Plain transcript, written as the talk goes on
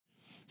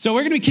So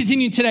we're going to be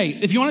continuing today.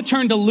 If you want to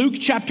turn to Luke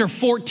chapter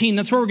 14,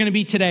 that's where we're going to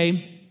be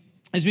today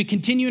as we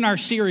continue in our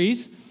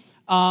series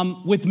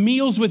with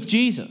Meals with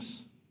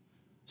Jesus,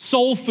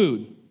 soul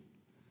food.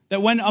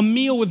 That when a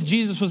meal with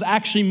Jesus was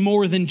actually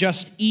more than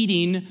just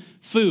eating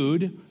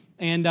food.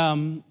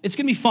 And it's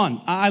going to be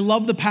fun. I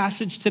love the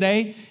passage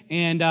today,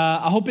 and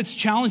I hope it's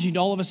challenging to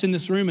all of us in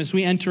this room as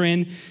we enter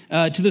in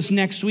to this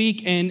next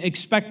week and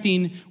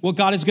expecting what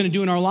God is going to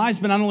do in our lives.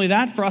 But not only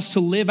that, for us to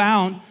live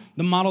out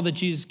the model that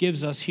Jesus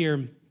gives us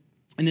here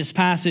in this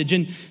passage.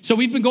 And so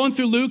we've been going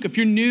through Luke. If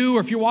you're new or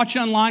if you're watching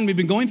online, we've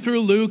been going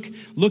through Luke,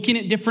 looking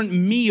at different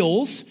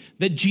meals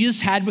that Jesus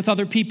had with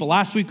other people.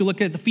 Last week we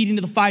looked at the feeding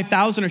of the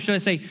 5,000, or should I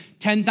say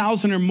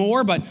 10,000 or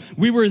more, but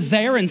we were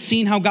there and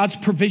seeing how God's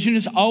provision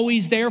is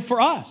always there for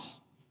us.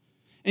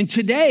 And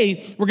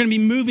today we're going to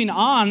be moving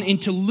on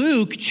into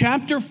Luke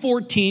chapter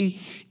 14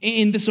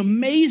 in this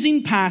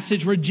amazing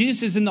passage where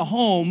Jesus is in the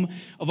home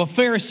of a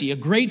Pharisee, a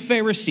great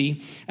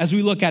Pharisee, as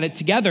we look at it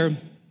together.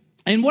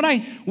 And what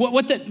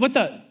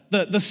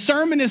the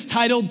sermon is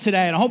titled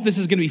today, and I hope this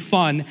is going to be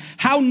fun,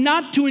 How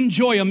Not to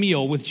Enjoy a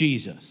Meal with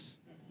Jesus.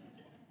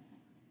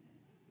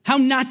 How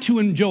not to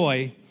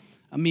enjoy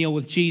a meal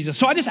with Jesus.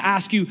 So I just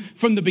ask you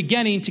from the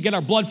beginning to get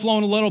our blood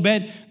flowing a little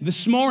bit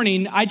this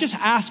morning, I just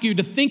ask you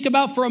to think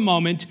about for a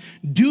moment,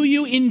 do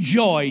you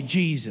enjoy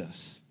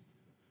Jesus?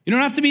 You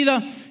don't have to be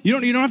you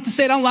don't have to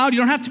say it out loud. You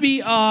don't have to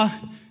be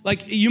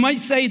like you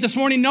might say this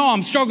morning, no,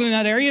 I'm struggling in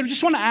that area. I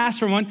just want to ask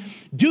for one,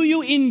 do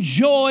you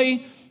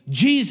enjoy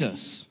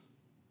Jesus?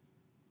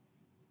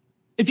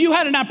 If you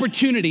had an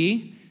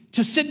opportunity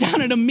to sit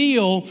down at a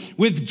meal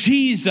with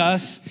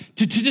Jesus,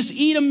 to just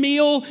eat a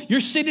meal,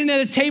 you're sitting at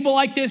a table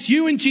like this,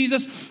 you and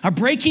Jesus are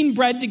breaking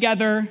bread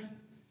together,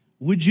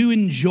 would you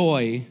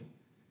enjoy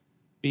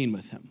being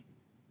with him?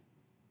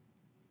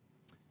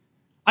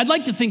 I'd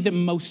like to think that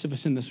most of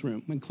us in this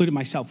room, including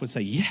myself, would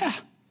say, yeah,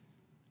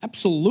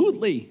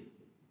 absolutely.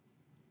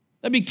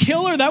 That'd be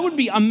killer. That would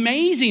be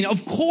amazing.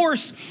 Of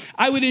course,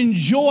 I would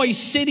enjoy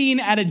sitting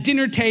at a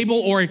dinner table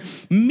or a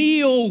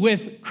meal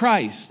with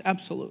Christ.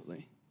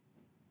 Absolutely.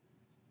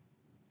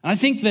 And I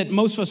think that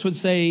most of us would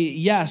say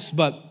yes,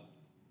 but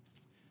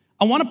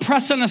I want to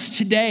press on us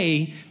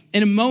today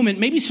in a moment,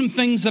 maybe some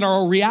things that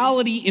are a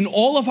reality in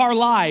all of our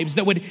lives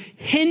that would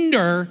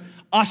hinder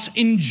us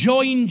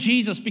enjoying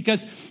Jesus,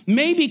 because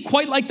maybe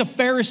quite like the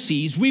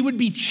Pharisees, we would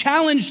be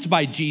challenged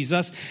by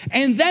Jesus,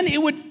 and then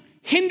it would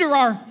hinder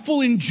our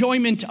full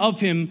enjoyment of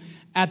him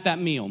at that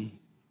meal.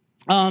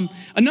 A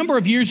number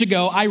of years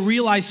ago, I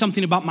realized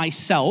something about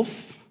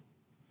myself,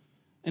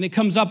 and it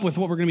comes up with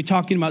what we're going to be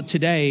talking about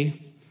today.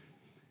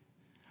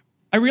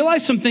 I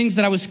realized some things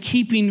that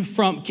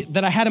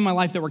I had in my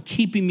life that were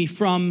keeping me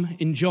from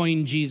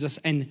enjoying Jesus,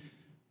 and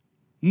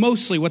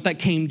mostly what that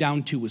came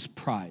down to was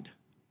pride.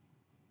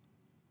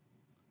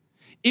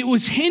 It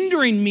was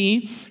hindering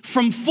me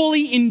from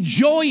fully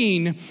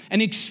enjoying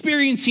and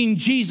experiencing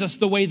Jesus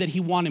the way that he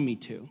wanted me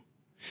to.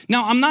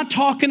 Now, I'm not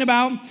talking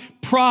about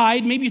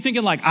pride. Maybe you're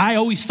thinking like, I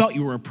always thought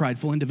you were a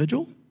prideful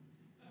individual.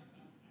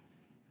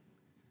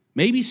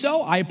 Maybe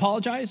so. I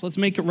apologize. Let's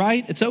make it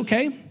right. It's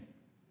okay.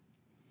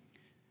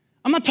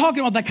 I'm not talking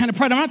about that kind of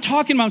pride. I'm not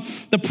talking about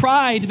the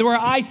pride where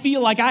I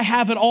feel like I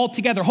have it all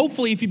together.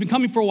 Hopefully, if you've been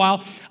coming for a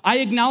while, I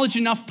acknowledge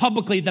enough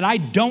publicly that I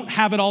don't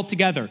have it all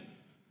together.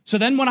 So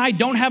then when I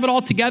don't have it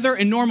all together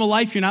in normal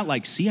life, you're not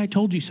like, see, I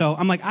told you so.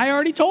 I'm like, I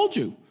already told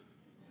you.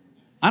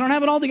 I don't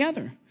have it all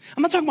together.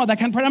 I'm not talking about that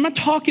kind of pride. I'm not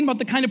talking about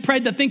the kind of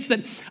pride that thinks that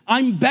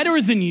I'm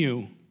better than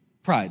you.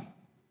 Pride.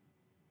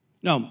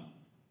 No,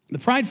 the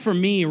pride for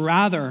me,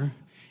 rather,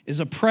 is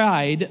a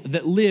pride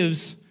that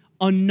lives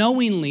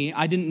unknowingly.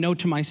 I didn't know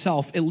to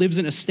myself. It lives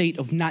in a state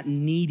of not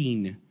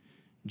needing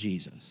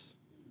Jesus.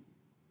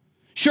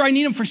 Sure, I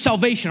need him for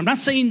salvation. I'm not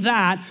saying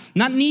that.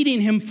 Not needing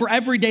him for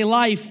everyday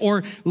life,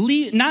 or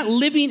not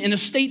living in a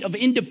state of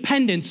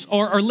independence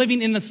or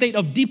living in a state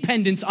of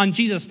dependence on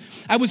Jesus.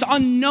 I was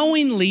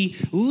unknowingly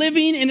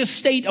living in a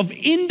state of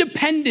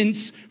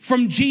independence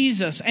from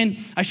Jesus. And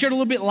I shared a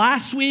little bit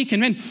last week,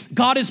 and then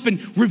God has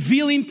been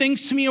revealing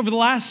things to me over the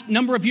last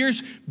number of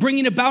years,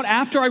 bringing about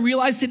after I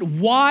realized it,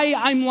 why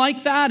I'm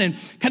like that, and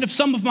kind of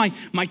some of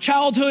my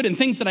childhood and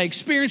things that I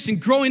experienced in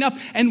growing up,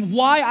 and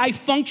why I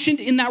functioned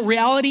in that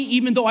reality,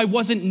 even though I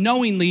wasn't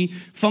knowingly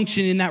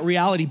functioning in that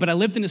reality. But I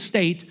lived in a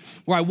state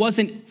where I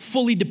wasn't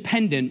fully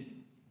dependent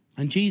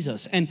on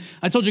Jesus. And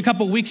I told you a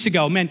couple of weeks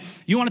ago, man,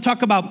 you want to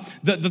talk about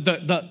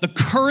the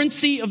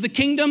currency of the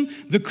kingdom?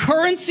 The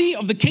currency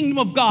of the kingdom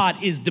of God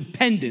is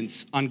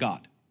dependence on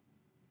God.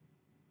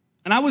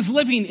 And I was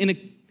living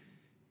in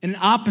an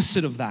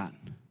opposite of that,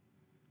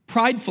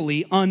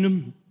 pridefully,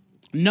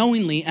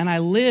 unknowingly, and I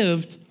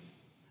lived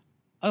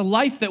a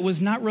life that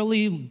was not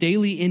really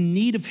daily in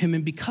need of him,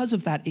 and because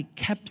of that, it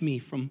kept me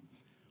from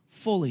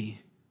fully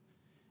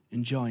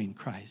enjoying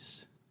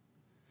Christ.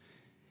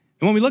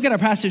 And when we look at our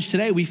passage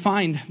today, we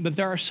find that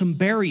there are some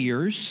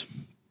barriers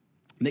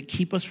that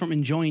keep us from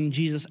enjoying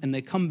Jesus, and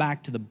they come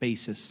back to the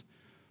basis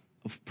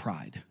of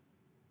pride.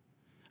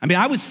 I mean,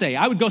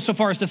 I would go so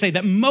far as to say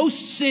that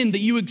most sin that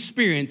you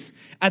experience,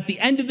 at the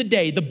end of the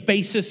day, the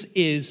basis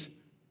is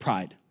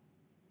pride.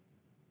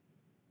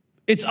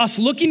 It's us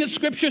looking at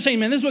Scripture saying,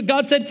 man, this is what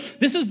God said.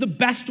 This is the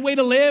best way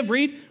to live.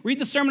 Read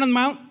the Sermon on the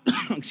Mount,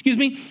 excuse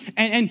me.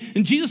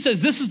 And Jesus says,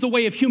 this is the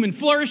way of human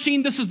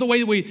flourishing. This is the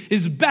way that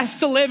is best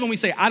to live. And we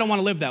say, I don't want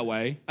to live that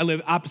way. I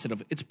live opposite of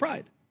it. It's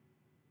pride.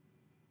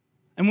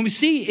 And when we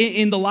see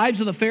in the lives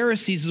of the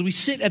Pharisees, as we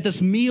sit at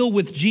this meal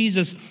with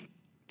Jesus,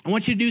 I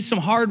want you to do some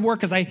hard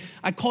work, as I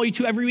call you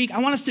to every week. I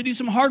want us to do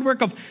some hard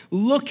work of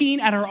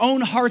looking at our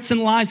own hearts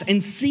and lives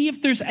and see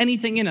if there's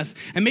anything in us.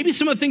 And maybe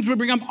some of the things we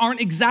bring up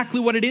aren't exactly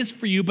what it is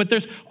for you, but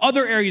there's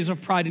other areas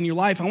of pride in your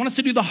life. I want us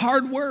to do the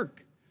hard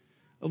work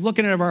of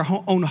looking at our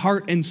own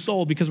heart and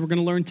soul, because we're going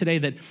to learn today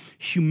that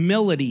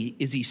humility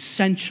is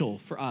essential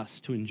for us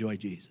to enjoy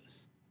Jesus.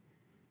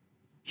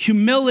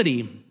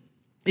 Humility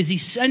is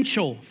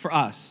essential for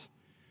us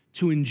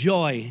to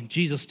enjoy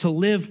Jesus, to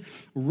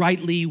live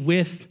rightly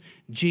with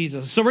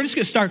Jesus. So we're just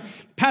going to start.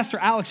 Pastor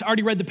Alex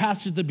already read the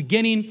passage at the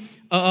beginning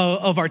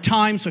of our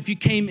time. So if you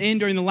came in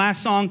during the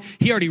last song,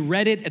 he already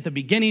read it at the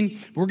beginning.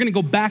 We're going to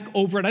go back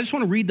over it. I just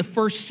want to read the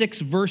first 6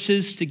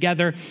 verses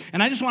together.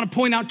 And I just want to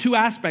point out 2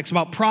 aspects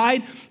about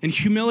pride and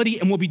humility.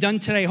 And we'll be done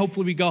today.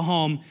 Hopefully we go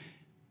home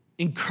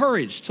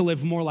encouraged to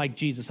live more like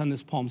Jesus on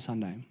this Palm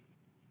Sunday.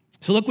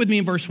 So look with me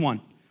in verse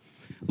 1.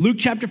 Luke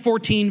chapter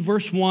 14,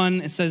 verse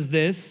 1, it says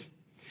this: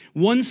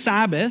 one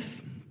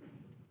Sabbath,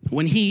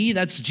 when he,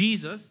 that's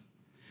Jesus,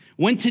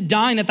 went to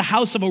dine at the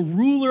house of a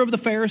ruler of the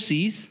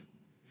Pharisees,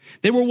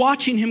 they were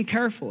watching him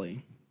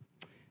carefully.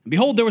 And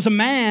behold, there was a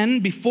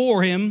man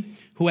before him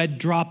who had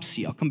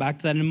dropsy. I'll come back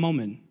to that in a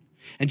moment.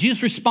 And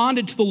Jesus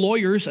responded to the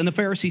lawyers and the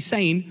Pharisees,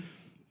 saying,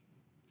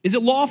 is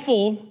it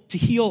lawful to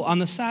heal on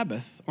the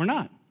Sabbath or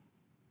not?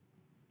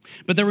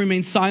 But they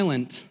remained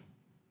silent.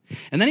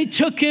 And then he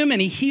took him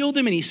and he healed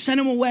him and he sent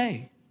him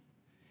away.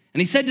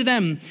 And he said to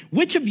them,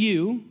 which of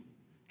you,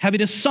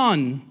 having a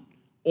son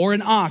or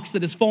an ox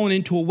that has fallen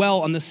into a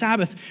well on the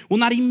Sabbath, will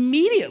not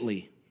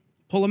immediately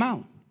pull him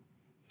out?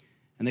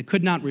 And they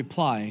could not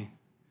reply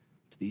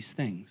to these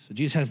things. So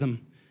Jesus has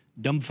them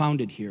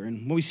dumbfounded here.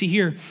 And what we see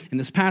here in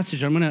this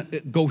passage, I'm going to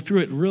go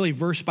through it really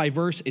verse by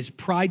verse, is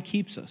pride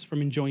keeps us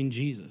from enjoying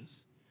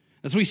Jesus.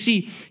 That's what we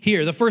see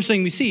here. The first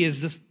thing we see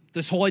is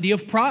this whole idea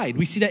of pride.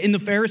 We see that in the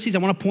Pharisees. I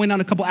want to point out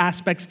a couple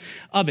aspects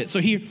of it. So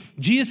here,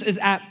 Jesus is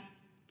at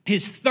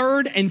his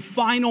third and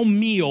final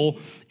meal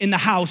in the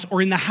house,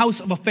 or in the house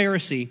of a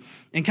Pharisee.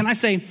 And can I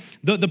say,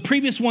 the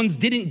previous ones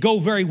didn't go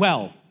very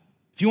well.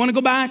 If you want to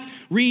go back,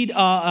 read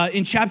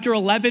in chapter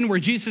 11 where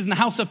Jesus is in the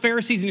house of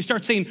Pharisees and he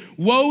starts saying,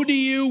 woe to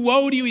you,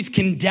 woe to you. He's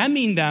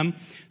condemning them.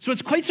 So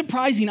it's quite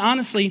surprising,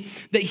 honestly,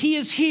 that he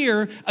is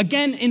here,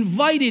 again,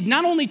 invited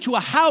not only to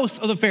a house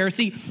of the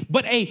Pharisee,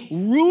 but a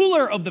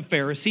ruler of the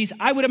Pharisees.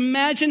 I would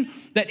imagine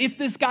that if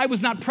this guy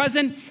was not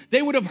present,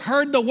 they would have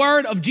heard the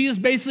word of Jesus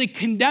basically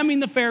condemning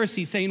the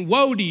Pharisees, saying,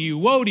 woe to you,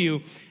 woe to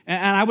you.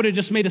 And I would have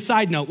just made a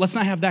side note, let's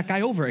not have that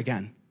guy over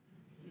again.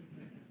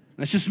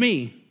 That's just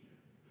me.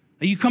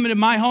 You come into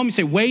my home, you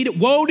say,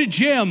 woe to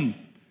Jim.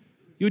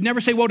 You would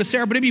never say woe to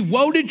Sarah, but it'd be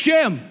woe to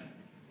Jim.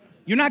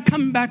 You're not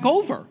coming back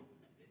over.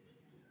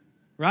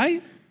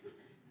 Right?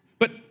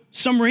 But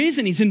some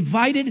reason he's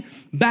invited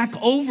back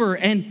over,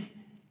 and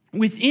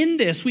within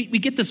this, we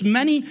get this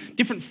many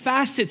different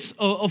facets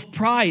of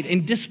pride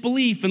and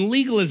disbelief and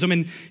legalism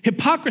and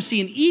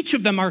hypocrisy, and each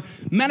of them are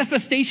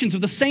manifestations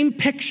of the same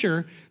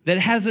picture that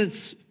has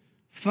its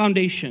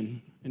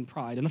foundation in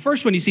pride. And the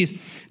first one you see is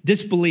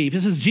disbelief.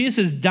 It says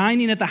Jesus is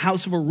dining at the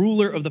house of a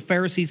ruler of the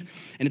Pharisees,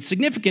 and it's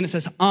significant. It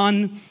says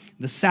on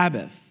the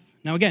Sabbath.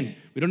 Now again,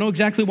 we don't know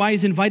exactly why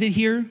he's invited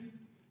here.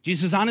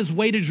 Jesus is on his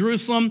way to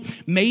Jerusalem.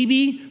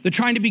 Maybe they're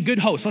trying to be good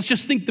hosts. Let's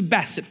just think the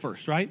best at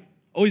first, right?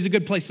 Always a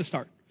good place to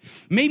start.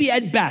 Maybe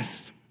at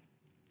best,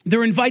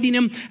 they're inviting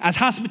him as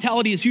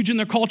hospitality is huge in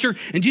their culture,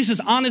 and Jesus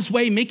is on his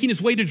way, making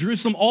his way to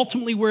Jerusalem,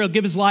 ultimately where he'll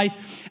give his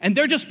life, and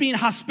they're just being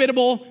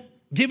hospitable,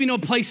 giving him a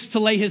place to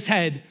lay his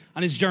head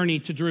on his journey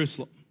to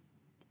Jerusalem.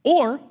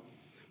 Or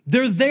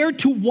they're there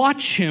to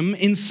watch him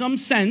in some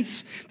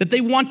sense, that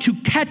they want to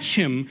catch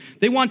him.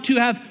 They want to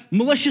have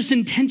malicious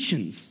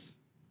intentions.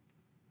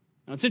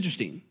 Now, it's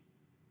interesting.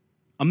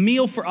 A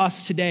meal for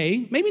us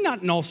today, maybe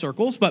not in all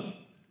circles, but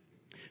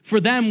for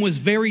them was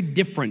very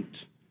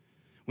different.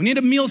 When you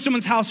had a meal at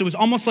someone's house, it was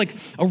almost like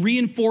a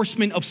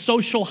reinforcement of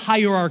social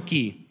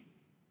hierarchy.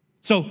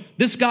 So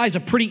this guy's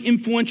a pretty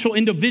influential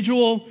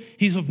individual.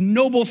 He's of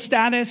noble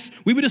status.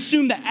 We would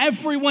assume that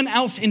everyone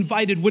else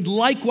invited would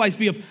likewise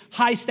be of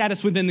high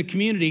status within the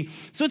community.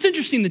 So it's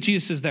interesting that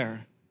Jesus is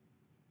there.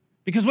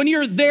 Because when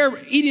you're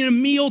there eating a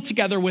meal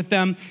together with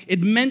them,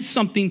 it meant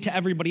something to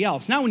everybody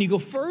else. Now, when you go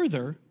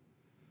further,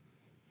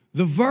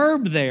 the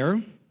verb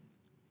there,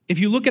 if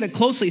you look at it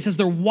closely, it says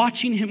they're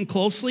watching him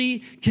closely,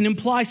 can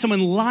imply someone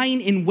lying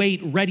in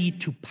wait, ready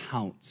to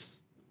pounce.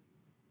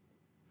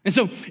 And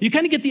so you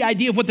kind of get the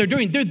idea of what they're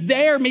doing. They're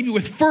there maybe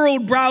with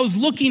furrowed brows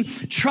looking,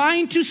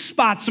 trying to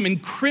spot some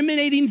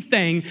incriminating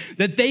thing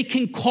that they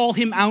can call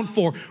him out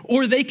for.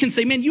 Or they can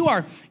say, man, you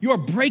are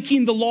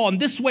breaking the law in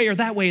this way or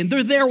that way. And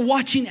they're there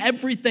watching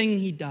everything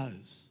he does.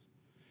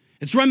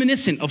 It's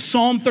reminiscent of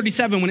Psalm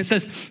 37 when it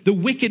says, the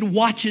wicked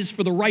watches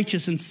for the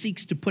righteous and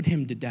seeks to put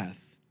him to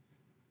death.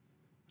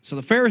 So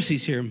the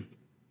Pharisees here,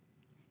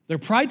 they're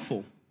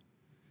prideful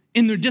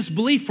in their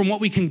disbelief from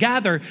what we can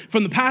gather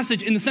from the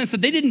passage, in the sense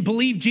that they didn't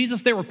believe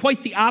Jesus. They were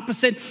quite the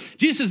opposite.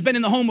 Jesus has been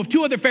in the home of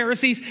two other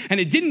Pharisees and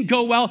it didn't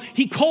go well.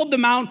 He called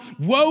them out.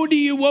 Woe to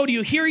you, woe to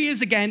you. Here he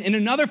is again in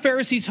another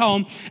Pharisee's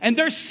home, and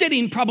they're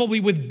sitting probably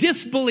with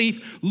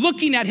disbelief,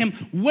 looking at him,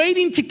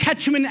 waiting to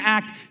catch him in an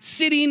act,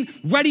 sitting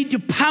ready to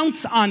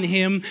pounce on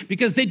him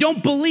because they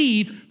don't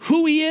believe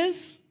who he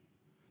is.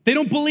 They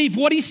don't believe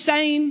what he's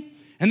saying,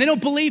 and they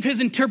don't believe his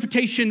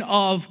interpretation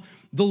of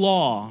the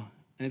law.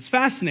 And it's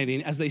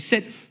fascinating as they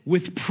sit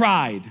with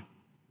pride,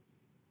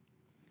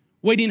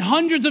 waiting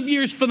hundreds of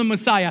years for the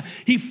Messiah.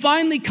 He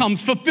finally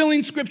comes,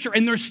 fulfilling Scripture,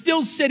 and they're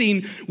still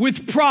sitting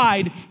with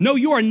pride. No,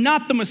 you are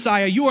not the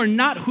Messiah. You are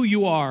not who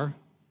you are.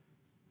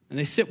 And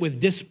they sit with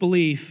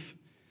disbelief,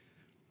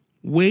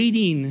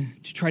 waiting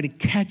to try to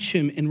catch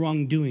him in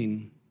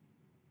wrongdoing.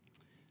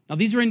 Now,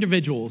 these are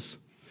individuals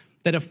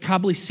that have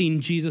probably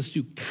seen Jesus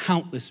do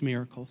countless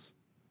miracles.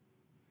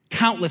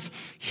 Countless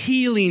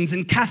healings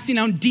and casting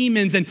out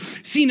demons and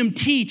seen him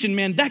teach. And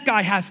man, that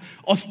guy has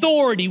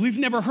authority. We've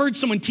never heard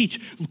someone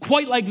teach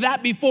quite like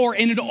that before.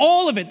 And in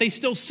all of it, they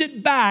still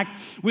sit back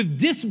with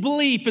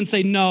disbelief and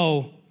say,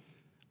 no,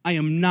 I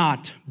am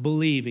not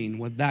believing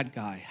what that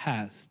guy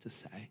has to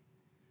say.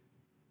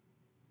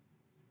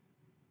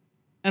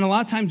 And a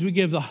lot of times we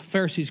give the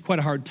Pharisees quite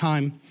a hard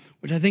time,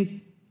 which I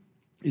think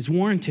is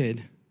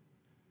warranted.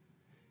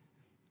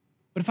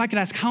 But if I could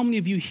ask, how many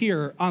of you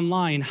here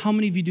online, how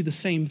many of you do the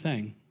same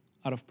thing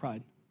out of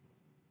pride?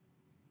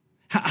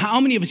 How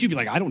many of us, you'd be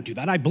like, I don't do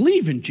that. I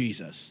believe in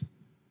Jesus.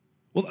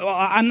 Well,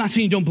 I'm not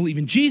saying you don't believe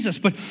in Jesus,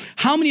 but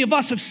how many of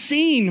us have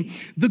seen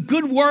the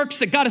good works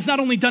that God has not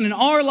only done in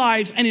our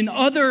lives and in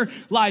other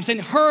lives, and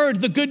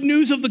heard the good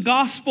news of the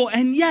gospel,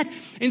 and yet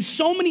in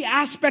so many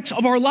aspects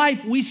of our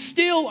life, we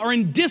still are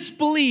in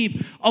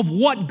disbelief of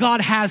what God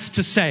has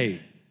to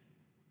say.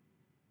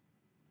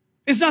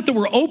 It's not that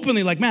we're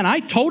openly like, man,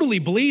 I totally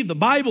believe the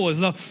Bible is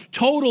the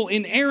total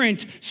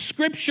inerrant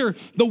Scripture,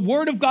 the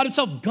Word of God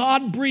itself,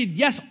 God breathed,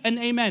 yes and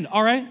amen,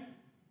 all right?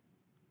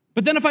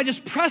 But then if I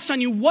just press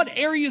on you, what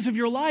areas of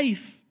your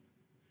life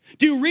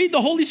do you read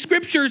the Holy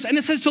Scriptures and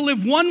it says to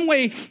live one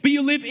way, but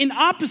you live in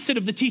opposite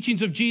of the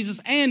teachings of Jesus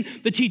and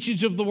the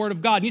teachings of the Word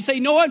of God? And you say,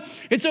 you know what?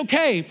 It's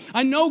okay.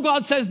 I know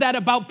God says that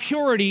about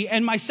purity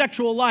and my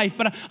sexual life,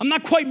 but I'm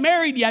not quite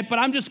married yet, but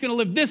I'm just going to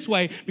live this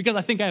way because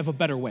I think I have a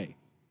better way.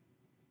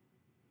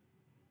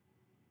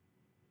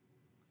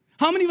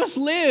 How many of us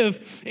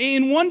live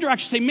in one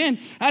direction, say, man,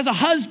 as a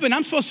husband,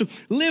 I'm supposed to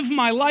live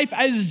my life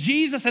as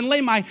Jesus and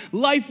lay my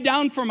life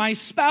down for my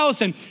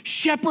spouse and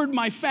shepherd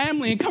my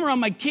family and come around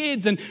my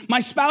kids and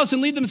my spouse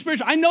and lead them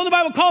spiritually. I know the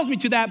Bible calls me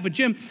to that, but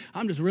Jim,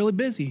 I'm just really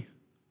busy.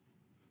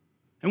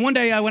 And one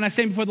day when I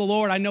stand before the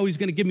Lord, I know he's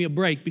going to give me a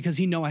break because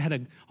he knows I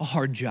had a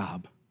hard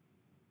job.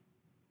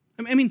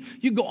 I mean,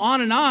 you go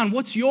on and on.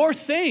 What's your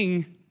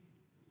thing?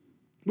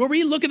 Where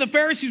we look at the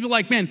Pharisees, we're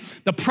like, man,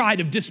 the pride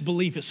of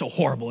disbelief is so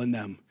horrible in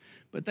them.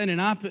 But then in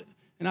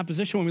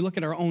opposition, when we look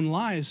at our own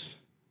lives,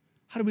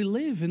 how do we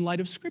live in light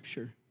of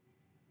Scripture?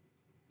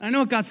 I know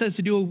what God says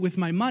to do with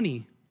my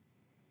money,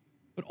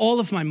 but all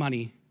of my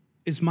money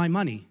is my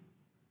money.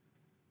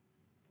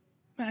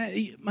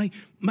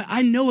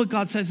 I know what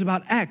God says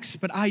about X,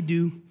 but I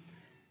do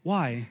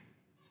Y.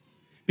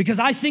 Because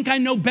I think I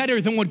know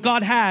better than what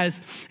God has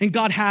and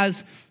God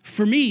has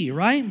for me,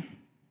 right?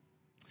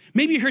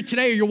 Maybe you're here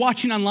today or you're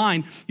watching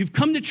online. You've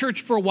come to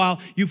church for a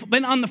while. You've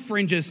been on the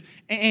fringes.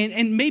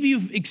 And maybe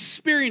you've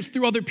experienced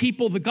through other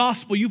people the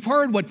gospel. You've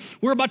heard what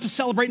we're about to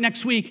celebrate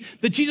next week,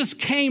 that Jesus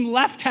came,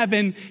 left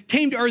heaven,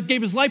 came to earth,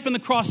 gave his life on the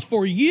cross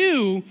for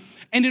you.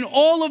 And in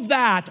all of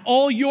that,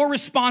 all your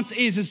response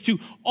is to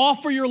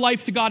offer your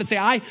life to God and say,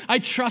 I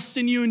trust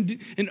in you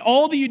and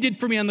all that you did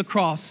for me on the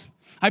cross.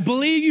 I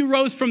believe you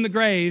rose from the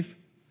grave.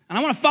 And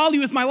I want to follow you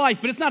with my life,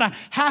 but it's not a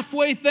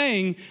halfway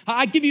thing.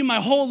 I give you my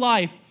whole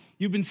life.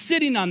 You've been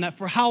sitting on that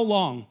for how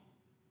long?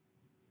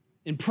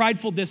 In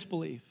prideful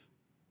disbelief.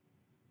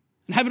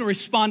 And haven't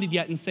responded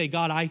yet and say,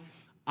 God,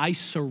 I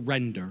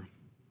surrender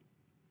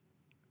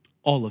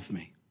all of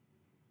me.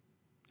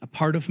 A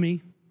part of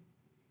me,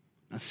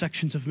 not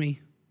sections of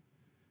me,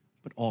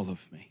 but all of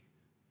me.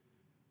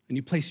 And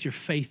you placed your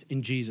faith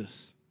in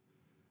Jesus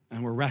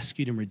and were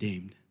rescued and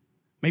redeemed.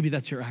 Maybe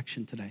that's your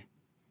action today.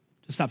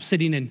 To stop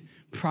sitting in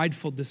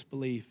prideful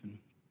disbelief and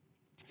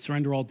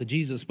surrender all to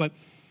Jesus. But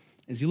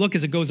as you look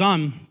as it goes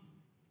on,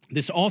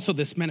 this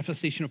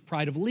manifestation of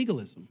pride of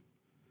legalism.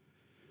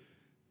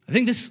 I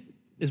think this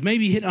is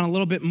maybe hit on a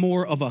little bit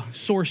more of a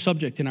sore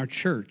subject in our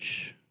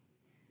church.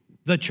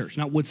 The church,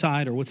 not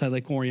Woodside or Woodside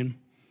Lake Orion.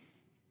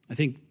 I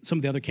think some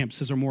of the other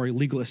campuses are more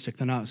legalistic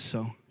than us,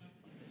 so.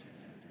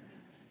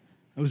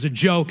 It was a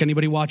joke,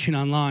 anybody watching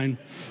online.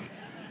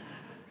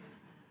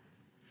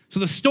 So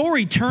the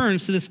story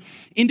turns to this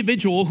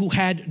individual who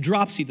had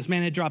dropsy. This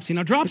man had dropsy.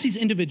 Now, dropsy is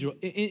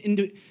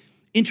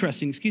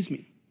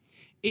interesting,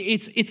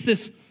 It's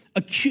this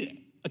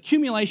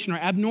accumulation or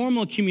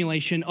abnormal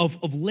accumulation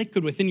of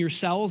liquid within your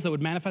cells that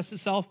would manifest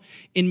itself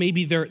in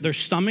maybe their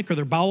stomach or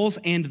their bowels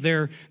and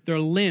their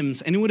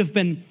limbs. And it would have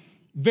been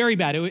very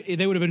bad.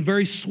 They would have been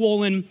very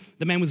swollen.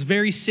 The man was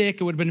very sick.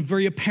 It would have been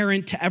very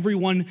apparent to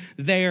everyone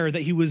there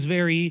that he was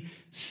very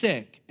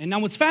sick. And now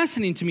what's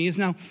fascinating to me is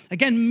now,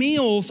 again,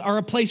 meals are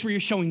a place where you're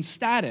showing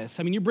status.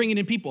 I mean, you're bringing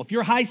in people. If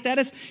you're high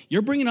status,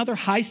 you're bringing other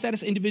high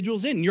status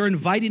individuals in. You're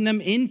inviting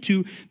them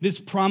into this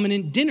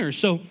prominent dinner.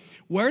 So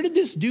where did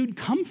this dude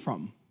come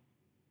from?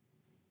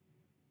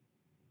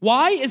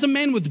 Why is a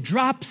man with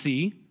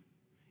dropsy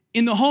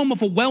in the home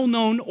of a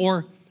well-known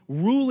or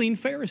ruling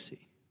Pharisee?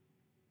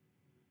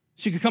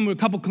 So you could come to a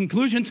couple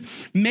conclusions.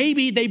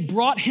 Maybe they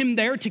brought him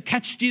there to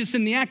catch Jesus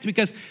in the act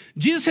because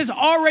Jesus has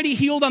already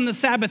healed on the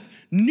Sabbath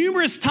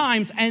numerous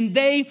times, and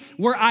they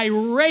were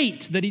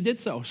irate that he did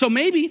so. So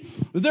maybe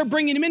they're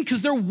bringing him in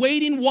because they're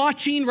waiting,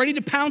 watching, ready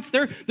to pounce.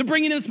 They're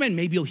bringing in this man.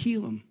 Maybe he'll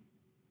heal him.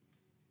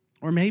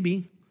 Or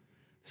maybe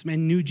this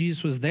man knew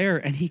Jesus was there,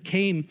 and he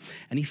came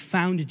and he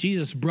found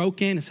Jesus,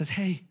 broke in and says,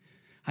 hey,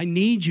 I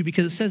need you,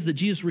 because it says that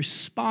Jesus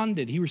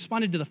responded. He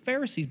responded to the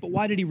Pharisees, but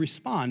why did he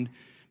respond?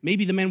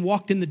 Maybe the man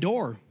walked in the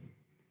door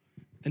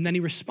and then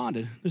he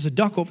responded. There's a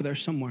duck over there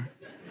somewhere.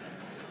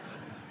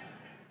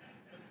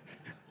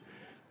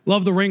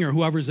 Love the ringer,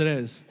 whoever's it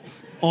is. It's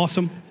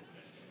awesome.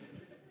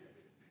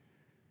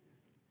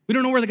 We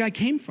don't know where the guy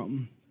came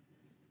from.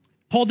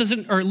 Luke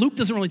doesn't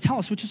really tell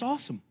us, which is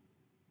awesome,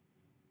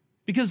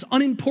 because it's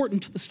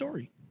unimportant to the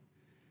story.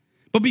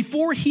 But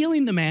before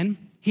healing the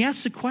man, he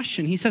asks a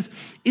question. He says,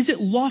 is it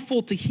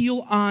lawful to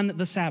heal on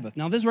the Sabbath?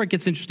 Now, this is where it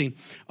gets interesting.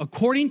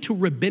 According to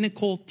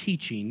rabbinical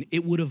teaching,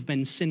 it would have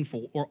been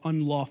sinful or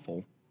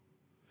unlawful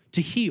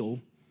to heal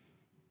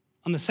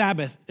on the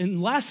Sabbath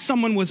unless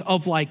someone was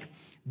of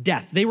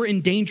death. They were in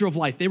danger of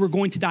life. They were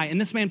going to die.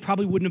 And this man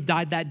probably wouldn't have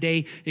died that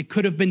day. It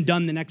could have been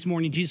done the next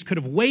morning. Jesus could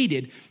have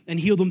waited and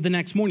healed him the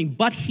next morning,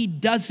 but he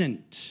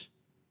doesn't.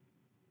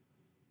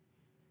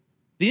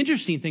 The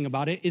interesting thing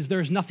about it is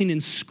there's nothing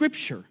in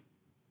Scripture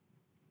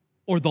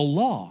or the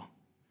law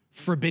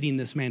forbidding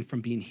this man from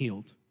being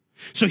healed.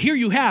 So here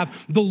you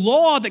have the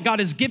law that God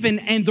has given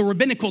and the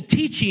rabbinical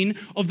teaching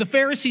of the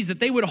Pharisees that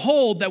they would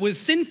hold that was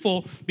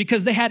sinful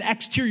because they had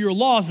exterior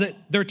laws that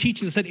they're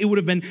teaching that said it would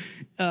have been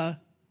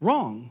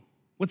wrong.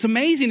 What's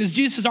amazing is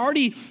Jesus has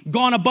already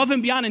gone above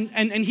and beyond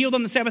and healed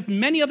on the Sabbath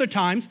many other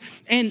times,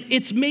 and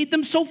it's made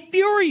them so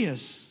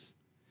furious.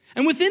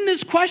 And within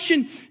this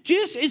question,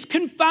 Jesus is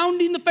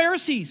confounding the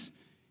Pharisees.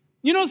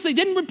 You notice they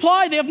didn't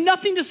reply. They have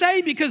nothing to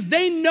say because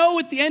they know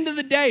at the end of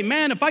the day,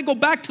 man, if I go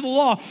back to the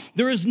law,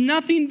 there is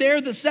nothing there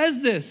that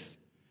says this.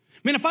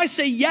 Man, if I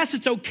say, yes,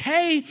 it's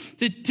okay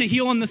to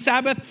heal on the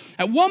Sabbath,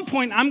 at one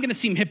point I'm going to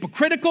seem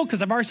hypocritical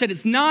because I've already said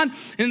it's not.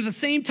 And at the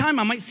same time,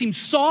 I might seem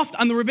soft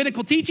on the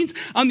rabbinical teachings.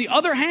 On the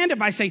other hand,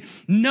 if I say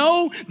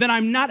no, then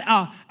I'm not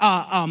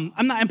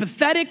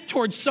empathetic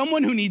towards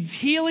someone who needs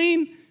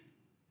healing.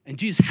 And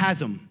Jesus has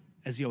them,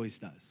 as he always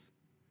does.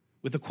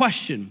 With a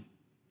question,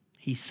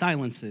 he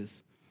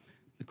silences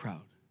the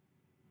crowd.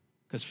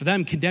 Because for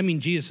them, condemning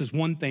Jesus is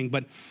one thing,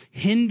 but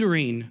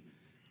hindering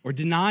or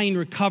denying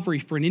recovery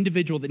for an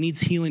individual that needs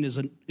healing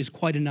is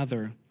quite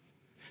another.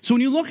 So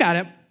when you look at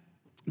it,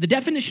 the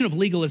definition of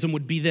legalism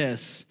would be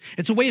this.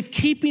 It's a way of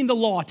keeping the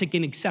law to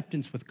gain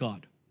acceptance with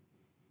God.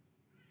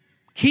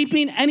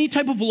 Keeping any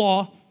type of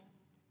law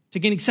to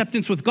gain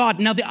acceptance with God.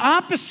 Now, the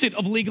opposite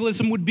of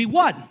legalism would be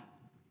what?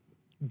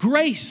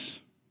 Grace.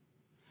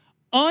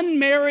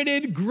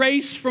 Unmerited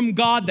grace from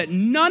God that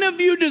none of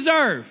you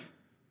deserve.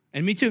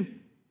 And me too.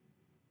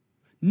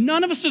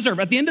 None of us deserve.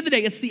 At the end of the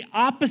day, it's the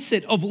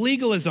opposite of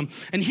legalism.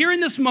 And here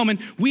in this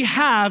moment, we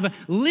have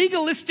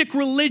legalistic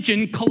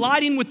religion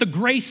colliding with the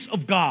grace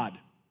of God.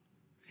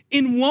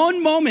 In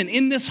one moment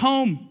in this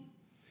home.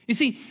 You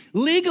see,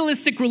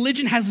 legalistic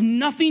religion has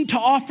nothing to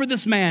offer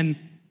this man.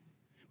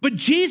 But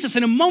Jesus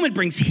in a moment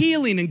brings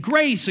healing and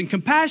grace and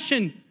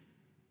compassion.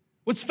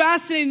 What's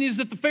fascinating is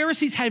that the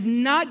Pharisees have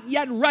not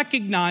yet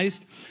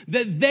recognized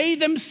that they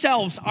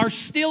themselves are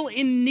still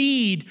in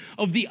need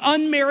of the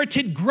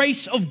unmerited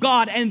grace of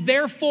God, and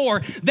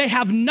therefore they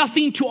have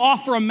nothing to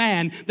offer a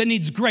man that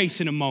needs grace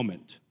in a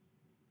moment.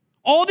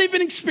 All they've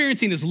been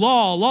experiencing is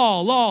law, law,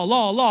 law,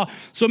 law, law.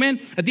 So, man,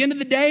 at the end of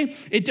the day,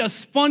 it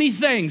does funny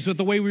things with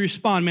the way we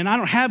respond. Man, I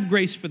don't have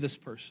grace for this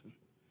person.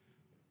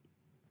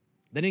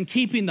 That in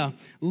keeping the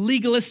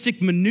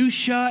legalistic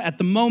minutia at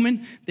the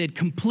moment, they had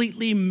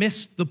completely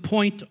missed the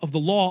point of the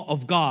law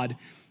of God.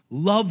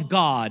 Love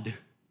God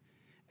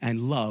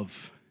and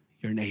love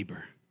your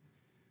neighbor.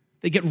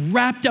 They get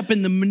wrapped up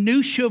in the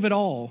minutia of it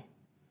all.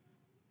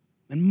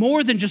 And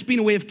more than just being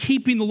a way of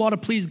keeping the law to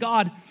please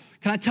God,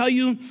 can I tell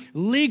you,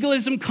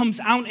 legalism comes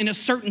out in a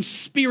certain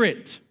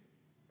spirit.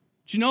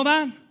 Did you know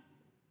that?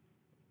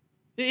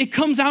 It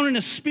comes out in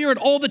a spirit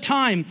all the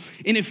time,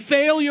 in a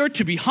failure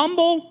to be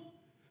humble,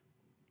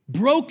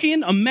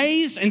 broken,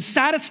 amazed, and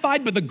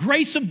satisfied by the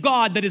grace of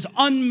God that is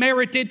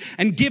unmerited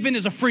and given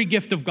as a free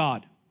gift of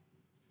God.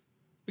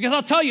 Because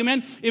I'll tell you,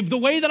 man, if the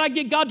way that I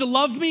get God to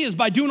love me is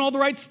by doing all the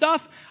right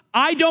stuff,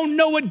 I don't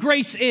know what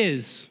grace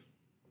is.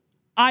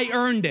 I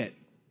earned it.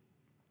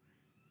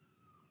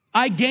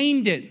 I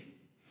gained it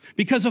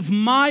because of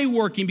my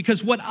working,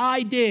 because what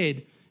I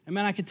did. And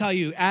man, I can tell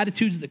you,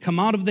 attitudes that come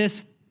out of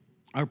this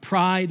are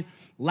pride,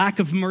 lack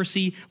of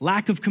mercy,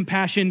 lack of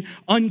compassion,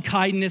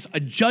 unkindness, a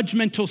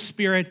judgmental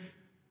spirit,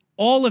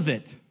 all of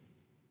it,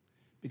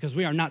 because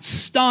we are not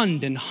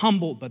stunned and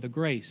humbled by the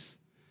grace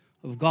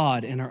of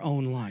God in our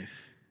own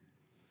life.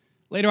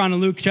 Later on in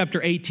Luke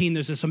chapter 18,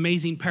 there's this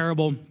amazing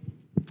parable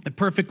that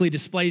perfectly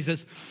displays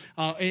this.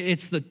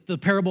 It's the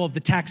parable of the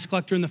tax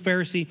collector and the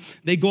Pharisee.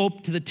 They go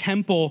up to the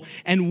temple,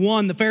 and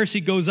the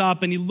Pharisee goes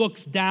up and he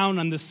looks down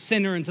on the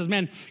sinner and says,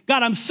 man,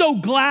 God, I'm so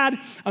glad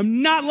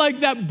I'm not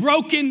like that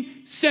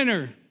broken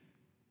sinner.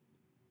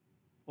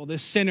 Well,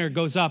 this sinner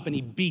goes up and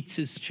he beats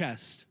his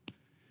chest.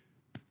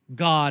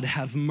 God,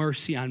 have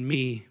mercy on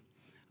me,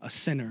 a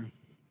sinner.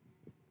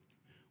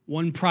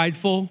 One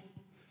prideful,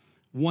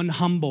 one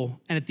humble.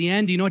 And at the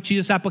end, do you know what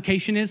Jesus'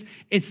 application is?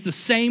 It's the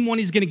same one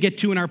he's going to get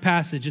to in our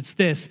passage. It's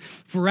this: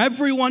 for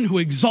everyone who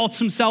exalts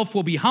himself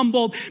will be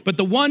humbled, but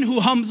the one who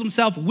humbles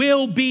himself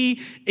will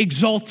be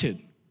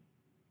exalted.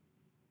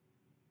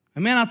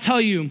 And man, I'll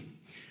tell you,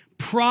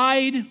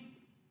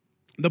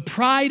 the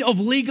pride of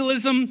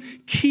legalism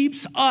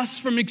keeps us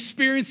from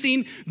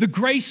experiencing the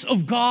grace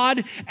of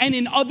God, and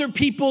in other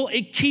people,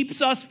 it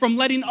keeps us from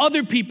letting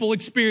other people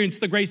experience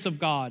the grace of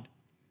God.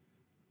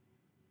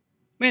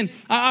 Man,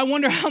 I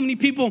wonder how many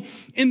people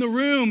in the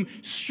room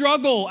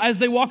struggle as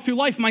they walk through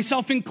life,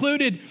 myself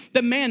included,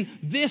 that man,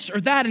 this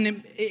or that,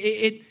 and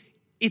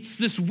it's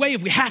this way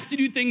of we have to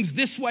do things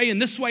this way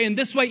and this way and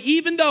this way,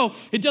 even though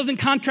it doesn't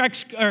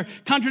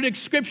contradict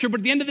Scripture, but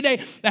at the end of the day,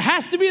 it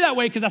has to be that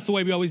way because that's the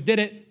way we always did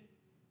it.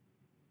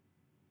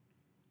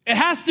 It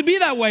has to be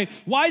that way.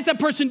 Why is that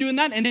person doing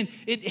that? And then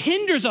it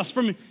hinders us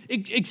from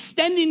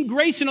extending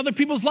grace in other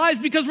people's lives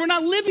because we're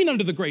not living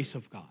under the grace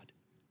of God.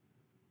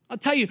 I'll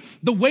tell you,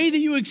 the way that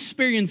you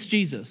experience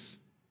Jesus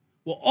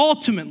will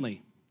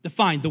ultimately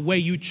define the way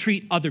you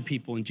treat other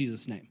people in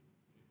Jesus' name.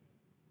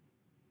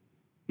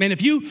 Man,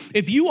 if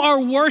you are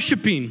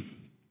worshiping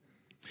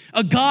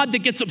a God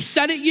that gets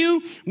upset at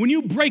you when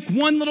you break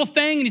one little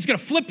thing and he's going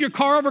to flip your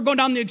car over going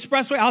down the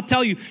expressway, I'll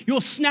tell you, you'll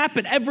snap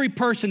at every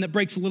person that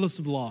breaks the littlest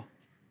of the law.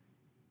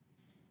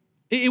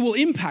 It will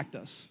impact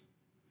us.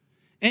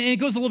 And it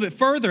goes a little bit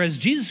further, as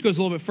Jesus goes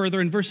a little bit further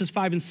in verses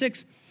 5 and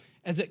 6,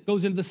 as it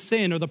goes into the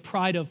sin or the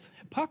pride of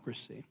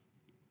hypocrisy.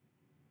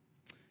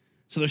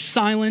 So they're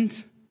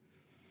silent.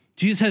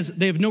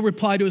 They have no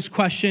reply to his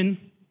question.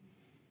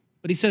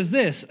 But he says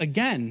this,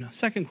 again,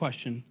 second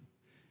question.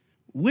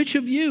 Which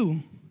of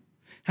you,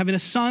 having a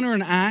son or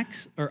an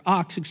ox, that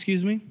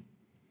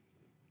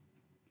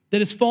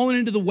has fallen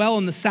into the well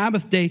on the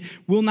Sabbath day,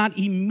 will not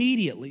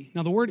immediately,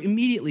 now the word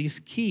immediately is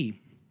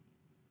key,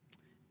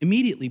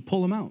 immediately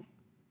pull him out?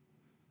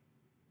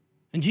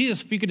 And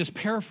Jesus, if you could just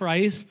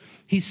paraphrase,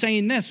 he's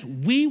saying this: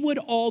 we would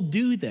all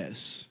do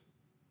this.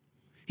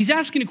 He's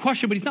asking a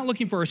question, but he's not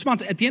looking for a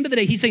response. At the end of the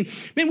day, he's saying,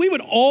 man, we would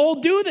all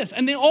do this.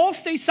 And they all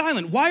stay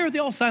silent. Why are they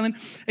all silent?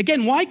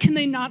 Again, why can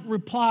they not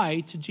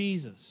reply to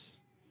Jesus?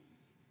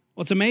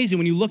 Well, it's amazing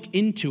when you look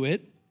into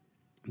it.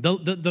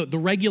 The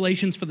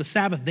regulations for the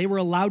Sabbath, they were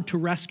allowed to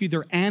rescue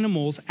their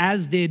animals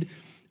as it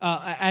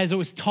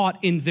was taught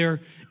in their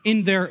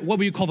what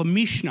we would call the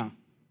Mishnah.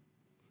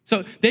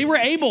 So they were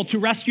able to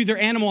rescue their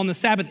animal on the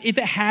Sabbath if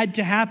it had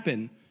to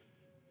happen.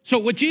 So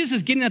what Jesus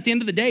is getting at the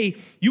end of the day,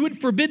 you would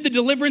forbid the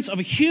deliverance of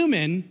a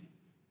human,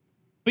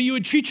 but you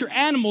would treat your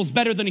animals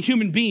better than a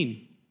human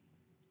being.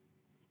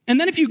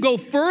 And then if you go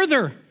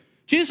further,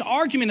 Jesus'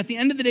 argument at the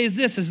end of the day is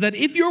this, is that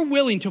if you're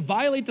willing to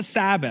violate the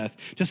Sabbath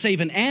to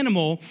save an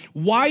animal,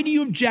 why do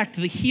you object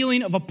to the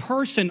healing of a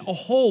person, a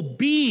whole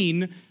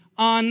being,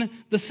 on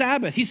the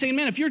Sabbath? He's saying,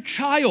 man, if your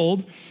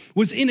child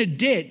was in a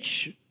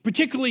ditch,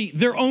 particularly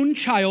their own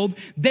child,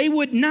 they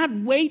would not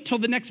wait till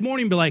the next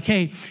morning and be like,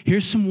 hey,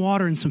 here's some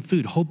water and some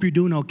food. Hope you're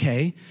doing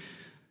okay.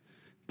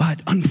 But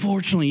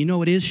unfortunately,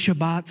 it is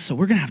Shabbat, so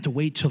we're going to have to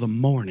wait till the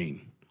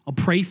morning. I'll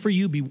pray for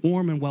you, be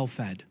warm and well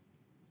fed.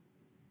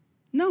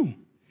 No.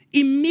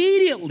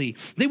 Immediately,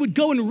 they would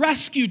go and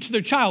rescue to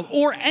their child,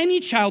 or any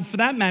child for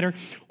that matter,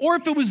 or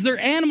if it was their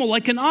animal,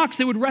 like an ox,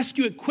 they would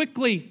rescue it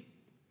quickly.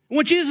 And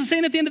what Jesus is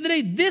saying at the end of the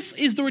day, this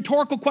is the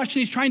rhetorical question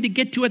he's trying to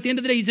get to at the end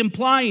of the day. He's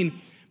implying,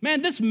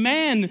 man, this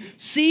man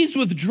seized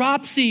with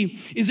dropsy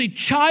is a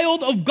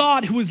child of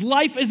God whose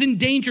life is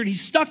endangered.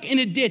 He's stuck in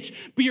a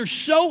ditch, but you're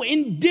so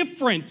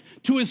indifferent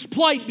to his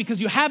plight because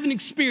you haven't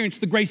experienced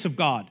the grace of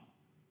God.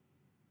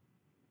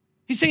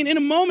 He's saying, in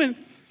a moment,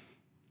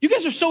 you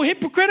guys are so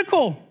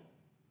hypocritical.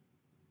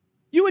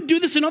 You would do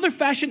this in other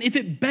fashion if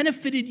it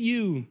benefited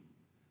you.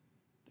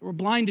 They were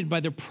blinded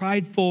by their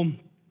prideful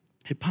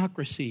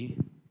hypocrisy.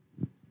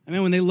 I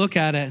mean, when they look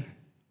at it,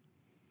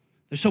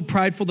 they're so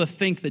prideful to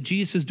think that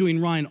Jesus is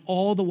doing wrong,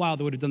 all the while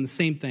they would have done the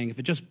same thing if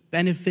it just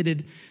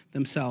benefited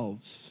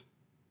themselves.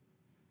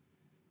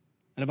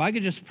 And if I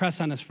could just press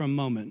on this for a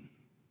moment,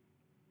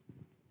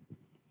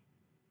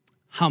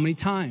 how many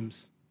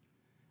times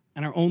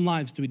in our own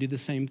lives do we do the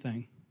same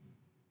thing?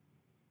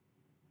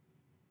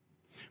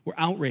 We're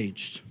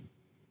outraged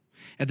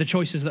at the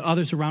choices that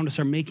others around us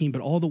are making,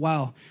 but all the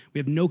while, we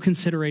have no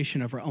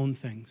consideration of our own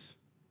things.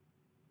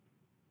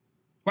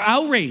 We're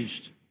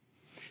outraged.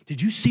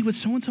 Did you see what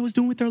so-and-so is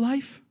doing with their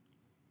life?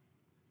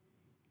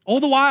 All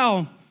the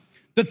while,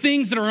 the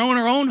things that are on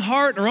our own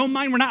heart, our own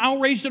mind, we're not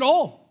outraged at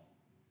all.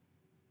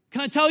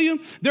 Can I tell you,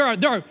 there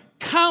are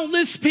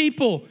countless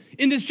people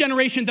in this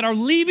generation that are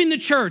leaving the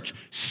church,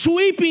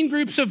 sweeping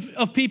groups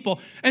of people.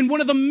 And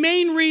one of the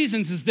main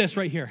reasons is this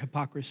right here,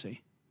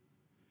 hypocrisy.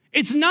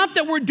 It's not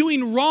that we're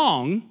doing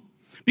wrong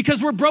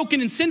because we're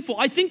broken and sinful.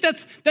 I think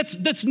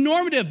that's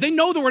normative. They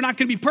know that we're not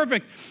going to be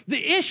perfect.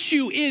 The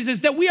issue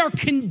is that we are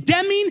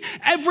condemning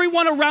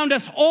everyone around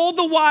us all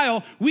the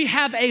while we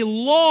have a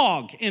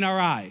log in our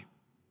eye.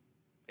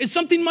 It's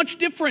something much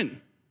different.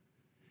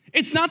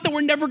 It's not that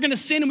we're never going to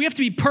sin and we have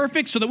to be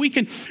perfect so that we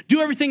can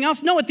do everything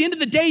else. No, at the end of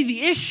the day,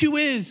 the issue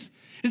is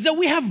that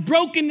we have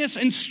brokenness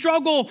and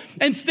struggle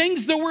and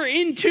things that we're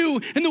into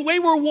and the way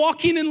we're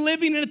walking and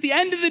living. And at the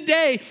end of the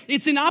day,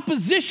 it's in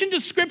opposition to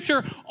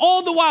Scripture.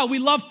 All the while, we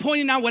love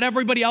pointing out what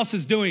everybody else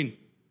is doing.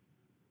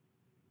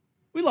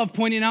 We love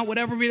pointing out what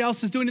everybody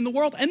else is doing in the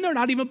world, and they're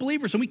not even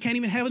believers, and we can't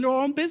even have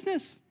our own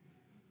business.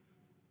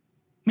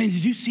 Man,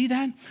 did you see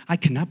that? I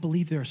cannot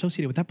believe they're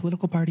associated with that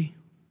political party.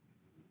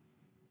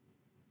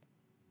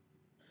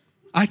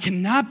 I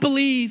cannot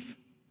believe.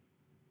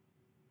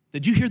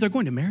 Did you hear they're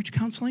going to marriage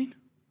counseling?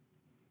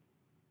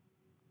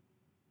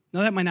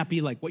 Now, that might not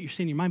be like what you're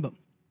saying in your mind, but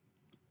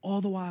all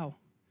the while,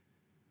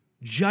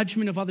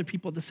 judgment of other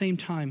people at the same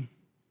time.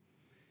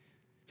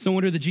 It's no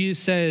wonder that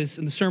Jesus says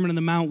in the Sermon on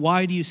the Mount,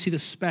 why do you see the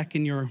speck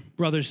in your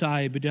brother's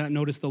eye, but do not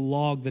notice the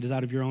log that is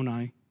out of your own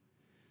eye?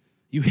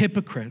 You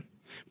hypocrite.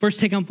 First,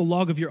 take out the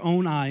log of your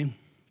own eye,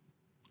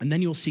 and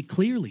then you'll see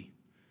clearly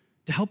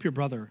to help your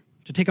brother,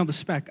 to take out the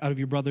speck out of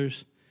your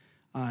brother's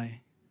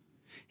eye.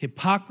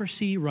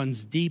 Hypocrisy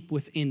runs deep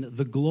within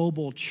the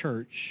global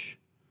church.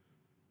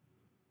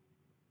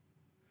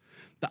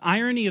 The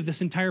irony of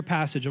this entire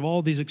passage, of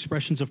all these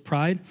expressions of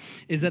pride,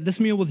 is that this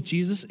meal with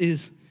Jesus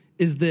is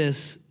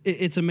this.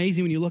 It's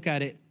amazing when you look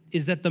at it,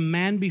 is that the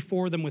man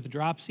before them with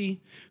dropsy,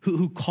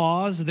 who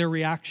caused their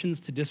reactions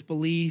to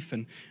disbelief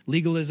and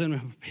legalism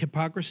and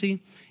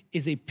hypocrisy,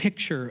 is a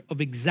picture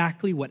of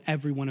exactly what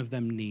every one of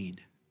them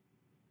need.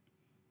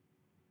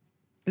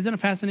 Isn't it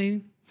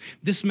fascinating?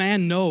 This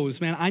man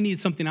knows, man, I need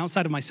something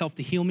outside of myself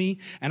to heal me,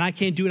 and I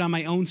can't do it on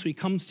my own, so he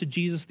comes to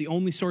Jesus, the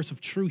only source of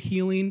true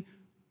healing.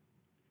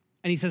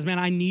 And he says, man,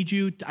 I need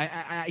you.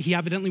 He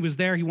evidently was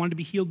there. He wanted to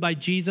be healed by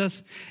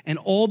Jesus. And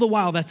all the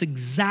while, that's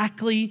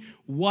exactly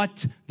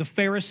what the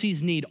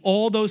Pharisees need.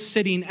 All those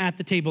sitting at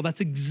the table,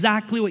 that's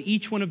exactly what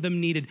each one of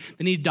them needed.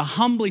 They needed to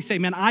humbly say,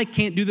 man, I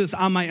can't do this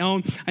on my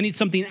own. I need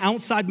something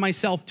outside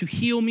myself to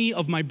heal me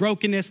of my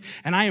brokenness.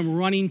 And I am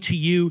running to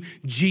you,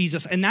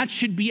 Jesus. And that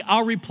should be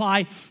our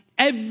reply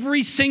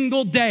every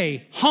single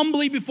day.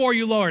 Humbly before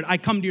you, Lord, I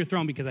come to your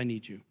throne because I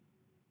need you.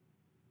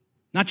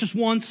 Not just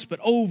once, but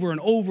over and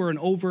over and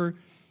over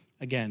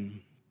again.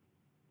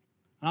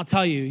 And I'll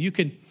tell you, you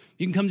can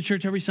come to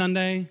church every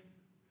Sunday.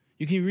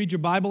 You can read your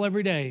Bible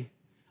every day.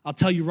 I'll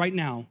tell you right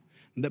now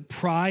that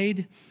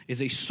pride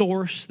is a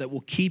source that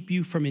will keep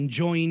you from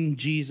enjoying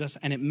Jesus,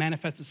 and it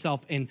manifests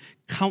itself in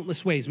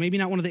countless ways. Maybe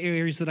not one of the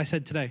areas that I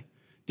said today.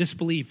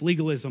 Disbelief,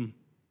 legalism,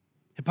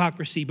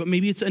 hypocrisy, but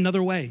maybe it's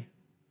another way.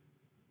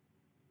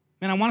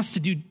 Man, I want us to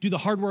do the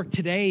hard work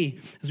today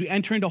as we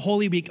enter into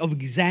Holy Week of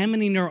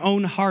examining our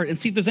own heart and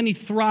see if there's any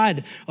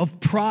thread of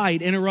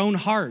pride in our own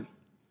heart.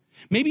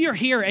 Maybe you're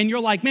here and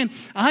you're like, man,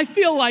 I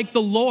feel like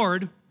the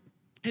Lord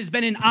has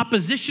been in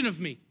opposition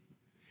of me.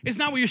 It's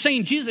not what you're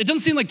saying, Jesus. It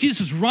doesn't seem like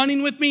Jesus is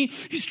running with me.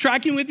 He's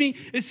tracking with me.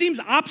 It seems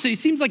opposite. It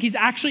seems like he's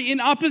actually in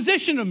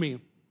opposition of me.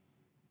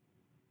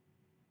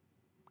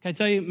 Can I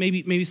tell you, maybe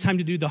it's time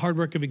to do the hard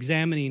work of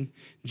examining.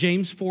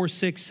 James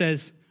 4:6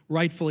 says,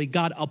 rightfully,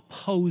 God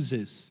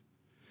opposes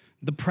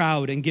the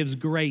proud and gives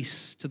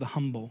grace to the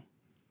humble.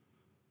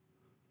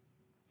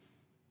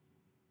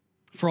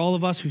 For all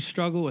of us who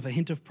struggle with a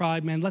hint of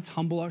pride, man, let's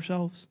humble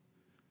ourselves.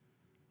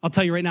 I'll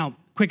tell you right now,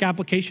 quick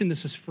application,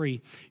 this is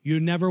free. You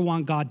never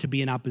want God to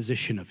be in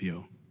opposition of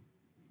you.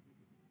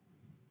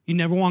 You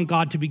never want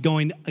God to be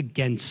going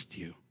against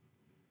you.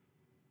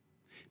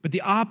 But the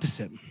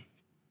opposite,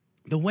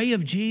 the way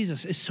of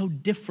Jesus is so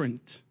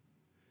different.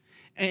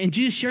 And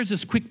Jesus shares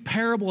this quick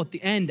parable at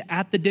the end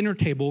at the dinner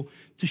table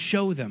to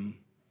show them.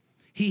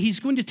 He's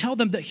going to tell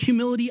them that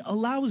humility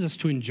allows us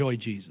to enjoy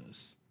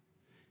Jesus.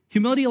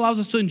 Humility allows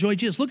us to enjoy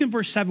Jesus. Look in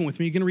verse 7 with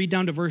me. You're going to read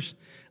down to verse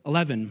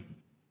 11.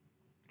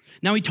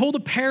 Now he told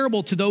a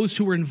parable to those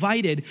who were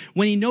invited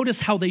when he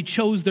noticed how they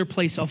chose their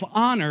place of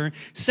honor,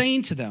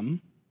 saying to them,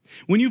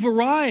 when you've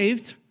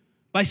arrived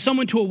by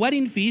someone to a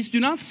wedding feast, do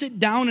not sit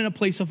down in a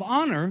place of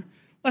honor,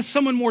 lest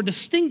someone more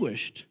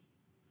distinguished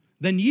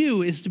than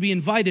you is to be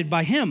invited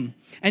by him.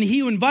 And he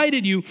who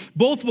invited you,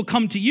 both will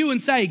come to you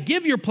and say,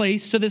 give your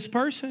place to this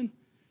person.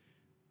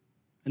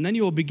 And then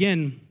you will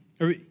begin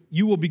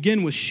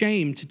with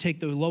shame to take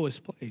the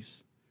lowest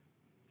place.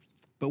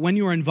 But when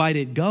you are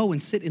invited, go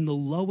and sit in the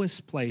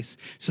lowest place,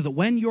 so that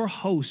when your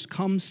host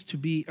comes,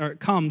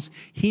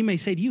 he may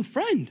say to you,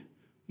 friend,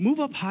 move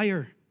up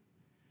higher.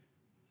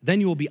 Then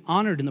you will be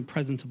honored in the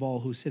presence of all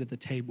who sit at the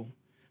table.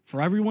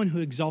 For everyone who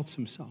exalts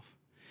himself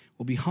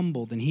will be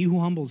humbled, and he who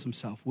humbles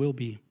himself will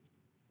be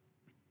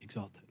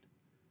exalted.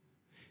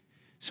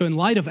 So in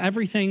light of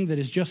everything that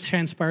has just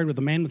transpired with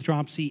the man with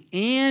dropsy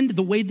and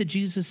the way that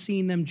Jesus is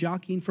seeing them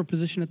jockeying for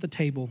position at the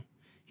table,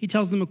 he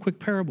tells them a quick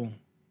parable.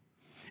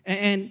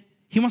 And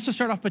he wants to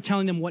start off by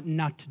telling them what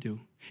not to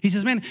do. He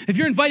says, man, if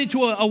you're invited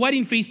to a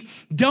wedding feast,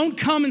 don't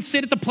come and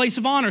sit at the place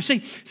of honor. Say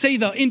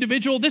the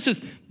individual, this is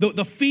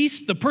the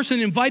feast, the person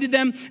invited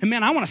them, and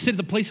man, I want to sit at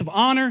the place of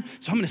honor,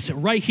 so I'm going to sit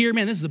right here.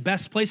 Man, this is the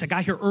best place. I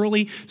got here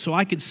early, so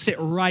I could sit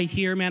right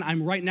here, man.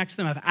 I'm right next to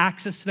them. I have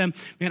access to them.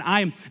 Man,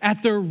 I am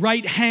at their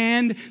right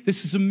hand.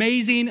 This is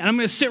amazing, and I'm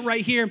going to sit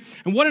right here.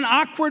 And what an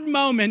awkward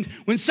moment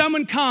when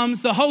someone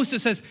comes, the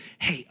hostess says,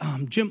 hey,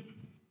 Jim,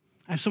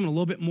 I have someone a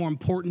little bit more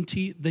important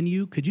than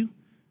you. Could you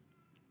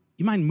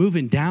mind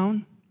moving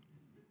down?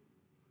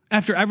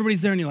 After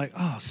everybody's there and you're like,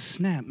 oh,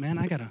 snap, man,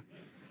 I gotta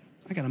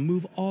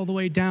move all the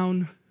way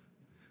down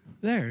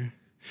there.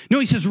 No,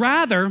 he says,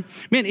 rather,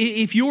 man,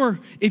 if you're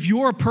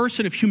a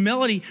person of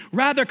humility,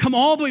 rather come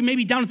all the way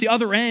maybe down at the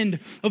other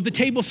end of the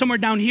table somewhere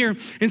down here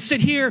and sit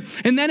here.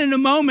 And then in a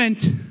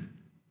moment,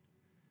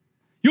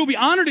 you'll be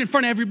honored in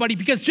front of everybody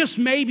because you're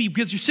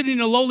sitting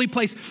in a lowly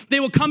place, they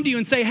will come to you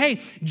and say, hey,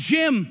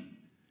 Jim,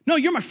 no,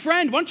 you're my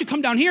friend. Why don't you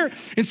come down here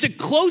and sit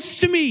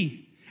close to me?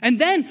 And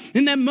then,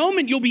 in that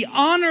moment, you'll be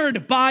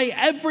honored by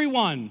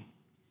everyone.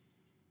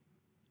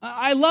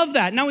 I love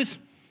that. Now, is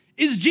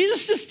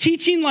Jesus just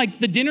teaching, like,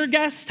 the dinner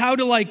guest how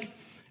to, like,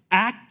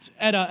 act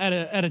at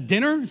a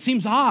dinner? It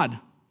seems odd.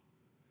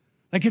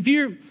 Like,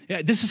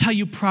 this is how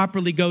you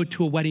properly go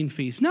to a wedding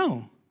feast.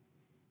 No.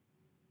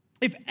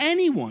 If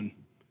anyone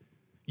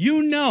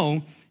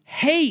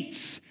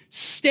hates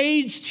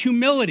staged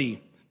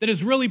humility, that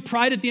is really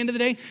pride at the end of the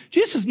day,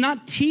 Jesus is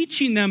not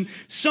teaching them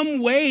some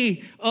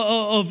way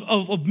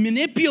of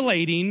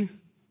manipulating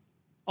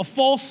a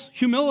false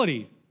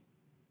humility.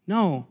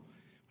 No.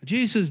 What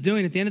Jesus is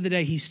doing at the end of the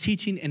day, he's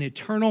teaching an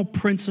eternal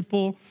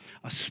principle,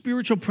 a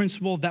spiritual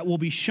principle that will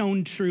be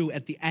shown true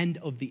at the end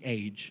of the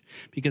age.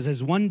 Because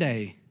as one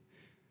day,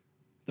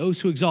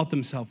 those who exalt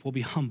themselves will be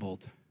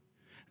humbled,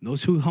 and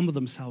those who humble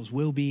themselves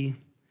will be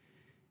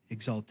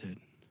exalted.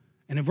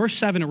 And in verse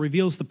 7, it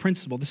reveals the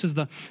principle. This is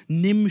the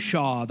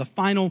nimshah, the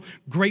final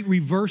great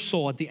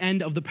reversal at the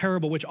end of the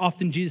parable, which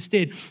often Jesus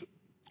did.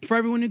 For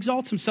everyone who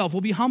exalts himself will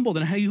be humbled,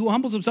 and he who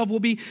humbles himself will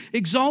be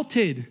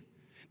exalted.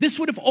 This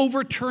would have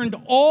overturned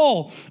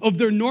all of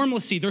their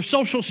normalcy, their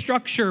social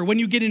structure when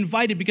you get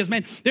invited, because,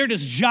 man, they're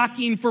just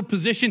jockeying for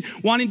position,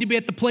 wanting to be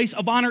at the place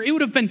of honor. It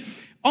would have been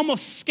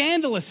almost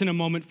scandalous in a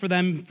moment for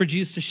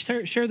Jesus to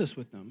share this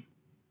with them.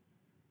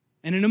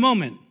 And in a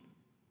moment,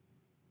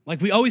 like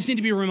we always need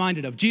to be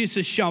reminded of, Jesus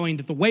is showing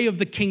that the way of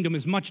the kingdom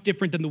is much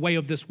different than the way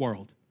of this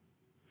world.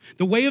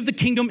 The way of the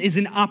kingdom is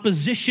in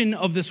opposition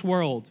of this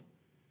world.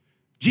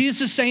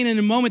 Jesus is saying in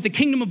a moment, the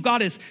kingdom of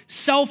God is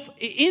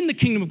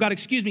self-seeking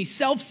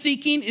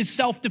is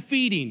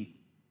self-defeating.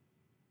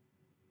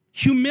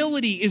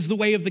 Humility is the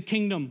way of the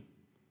kingdom.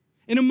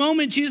 In a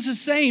moment, Jesus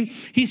is saying,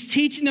 he's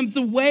teaching them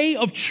the way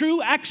of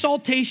true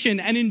exaltation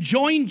and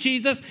enjoying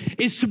Jesus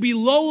is to be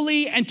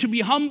lowly and to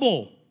be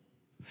humble.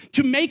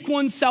 To make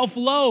oneself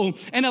low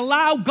and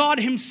allow God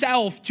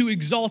himself to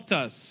exalt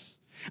us.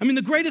 I mean,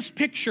 the greatest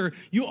picture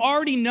you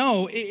already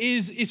know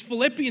is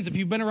Philippians, if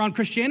you've been around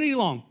Christianity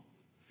long.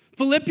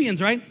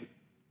 Philippians, right?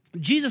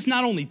 Jesus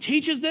not only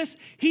teaches this,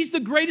 he's the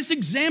greatest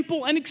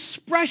example and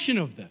expression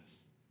of this.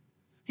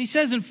 He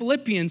says in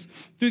Philippians,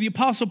 through the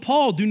Apostle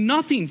Paul, do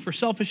nothing for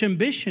selfish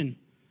ambition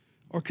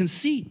or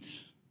conceit,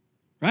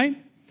 right?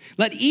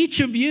 Let each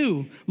of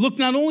you look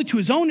not only to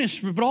his own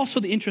interests, but also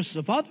the interests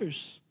of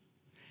others.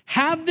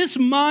 Have this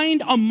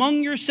mind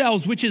among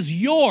yourselves, which is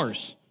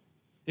yours.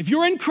 If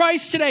you're in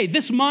Christ today,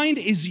 this mind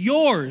is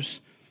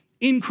yours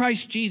in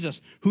Christ Jesus,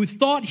 who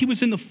thought he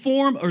was in the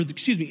form,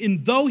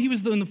 though he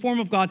was in the form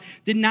of God,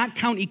 did not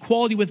count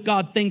equality with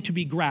God thing to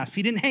be grasped.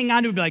 He didn't hang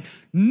on to it and be like,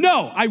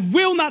 no, I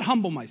will not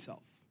humble myself.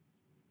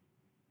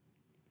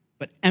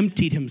 But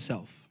emptied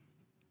himself,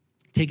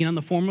 taking on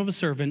the form of a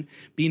servant,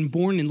 being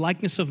born in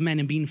likeness of men,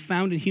 and being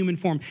found in human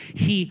form.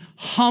 He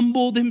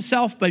humbled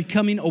himself by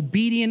becoming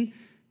obedient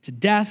to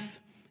death,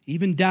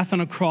 even death on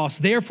a cross.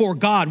 Therefore,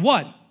 God,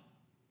 what?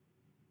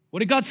 What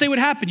did God say would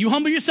happen? You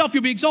humble yourself,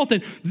 you'll be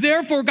exalted.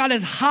 Therefore, God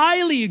has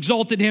highly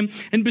exalted him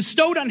and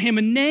bestowed on him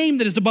a name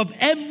that is above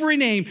every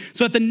name,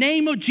 so at the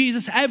name of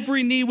Jesus,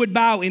 every knee would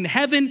bow in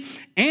heaven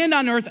and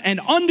on earth and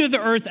under the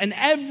earth, and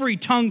every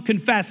tongue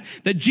confess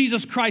that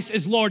Jesus Christ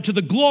is Lord, to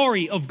the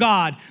glory of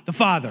God the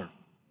Father.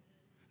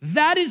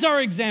 That is our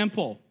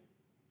example.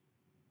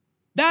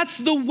 That's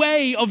the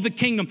way of the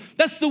kingdom.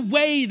 That's the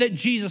way that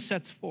Jesus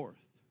sets forth.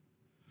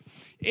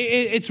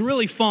 It's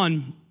really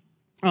fun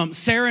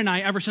Sarah and I,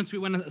 ever since we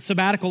went on a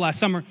sabbatical last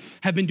summer,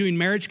 have been doing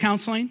marriage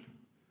counseling.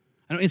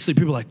 I know instantly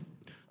people are like,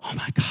 oh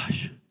my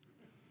gosh.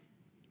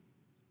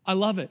 I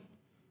love it.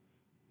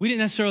 We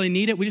didn't necessarily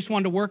need it. We just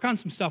wanted to work on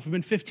some stuff. We've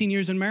been 15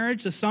 years in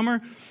marriage this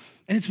summer,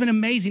 and it's been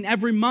amazing.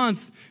 Every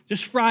month,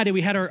 just Friday,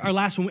 we had our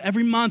last one.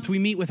 Every month, we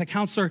meet with a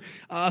counselor,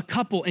 a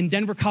couple in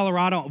Denver,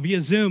 Colorado,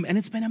 via Zoom, and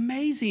it's been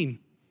amazing.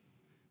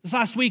 This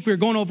last week, we were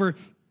going over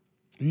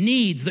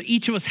needs that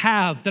each of us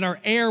have that are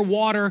air,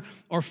 water,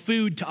 or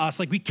food to us.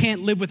 Like we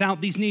can't live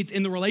without these needs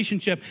in the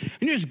relationship.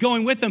 And you're just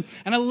going with them.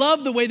 And I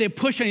love the way they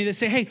push on you. They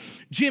say, hey,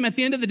 Jim, at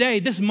the end of the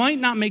day, this might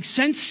not make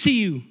sense to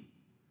you.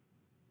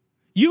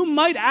 You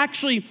might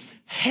actually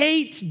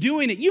hate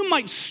doing it. You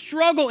might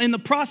struggle in the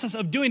process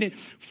of doing it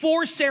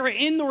for Sarah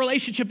in the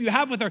relationship you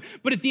have with her.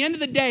 But at the end of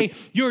the day,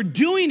 you're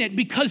doing it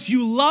because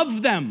you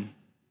love them.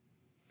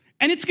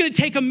 And it's going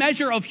to take a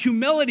measure of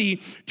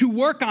humility to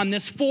work on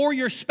this for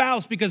your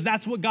spouse because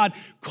that's what God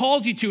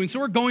calls you to. And so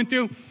we're going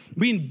through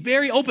being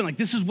very open, like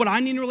this is what I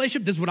need in a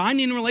relationship, this is what I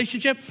need in a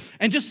relationship,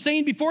 and just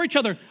saying before each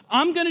other,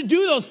 I'm going to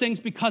do those things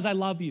because I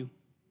love you.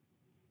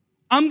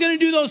 I'm going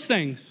to do those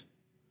things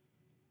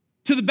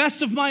to the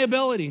best of my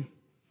ability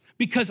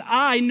because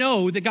I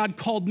know that God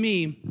called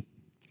me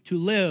to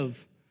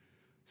live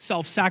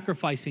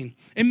self-sacrificing.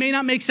 It may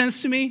not make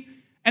sense to me.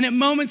 And at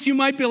moments you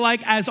might be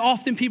like, as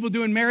often people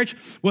do in marriage,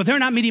 well, they're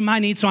not meeting my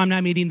needs, so I'm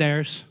not meeting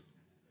theirs.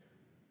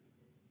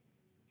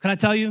 Can I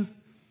tell you?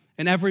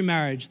 In every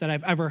marriage that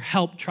I've ever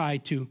helped try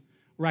to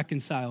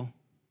reconcile,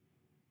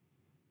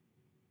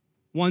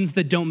 ones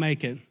that don't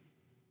make it,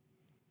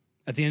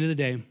 at the end of the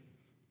day,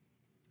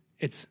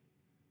 it's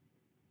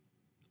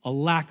a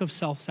lack of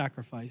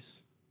self-sacrifice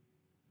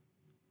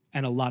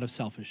and a lot of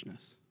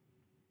selfishness.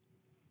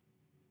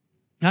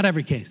 Not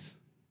every case,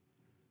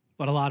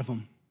 but a lot of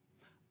them.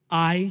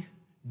 I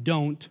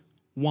don't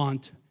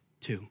want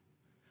to.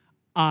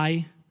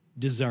 I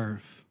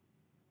deserve.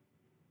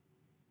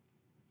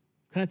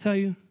 Can I tell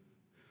you?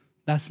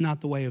 That's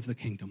not the way of the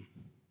kingdom.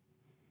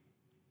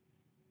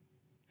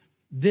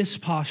 This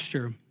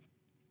posture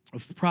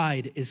of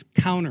pride is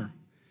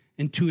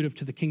counterintuitive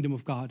to the kingdom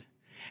of God.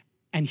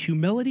 And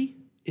humility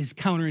is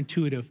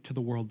counterintuitive to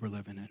the world we're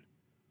living in.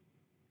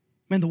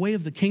 Man, the way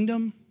of the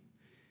kingdom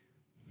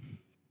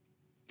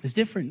is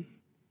different.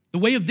 The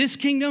way of this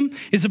kingdom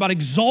is about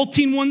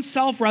exalting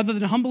oneself rather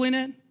than humbling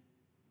it.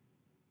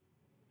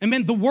 And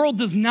man, the world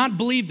does not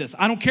believe this.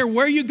 I don't care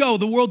where you go,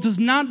 the world does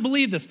not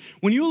believe this.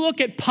 When you look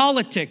at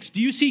politics,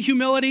 do you see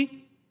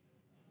humility?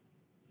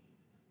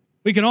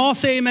 We can all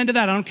say amen to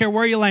that. I don't care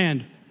where you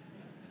land.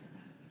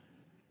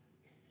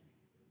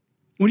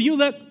 When you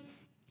look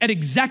at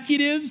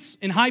executives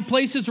in high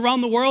places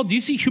around the world, do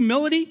you see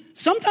humility?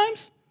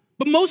 Sometimes,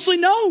 but mostly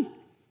no.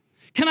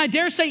 Can I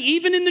dare say,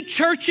 even in the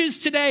churches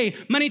today,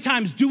 many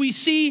times, do we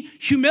see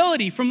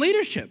humility from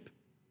leadership?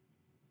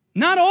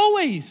 Not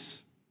always.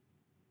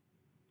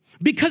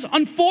 Because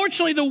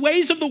unfortunately, the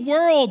ways of the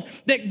world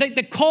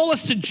that call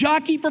us to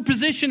jockey for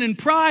position and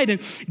pride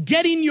and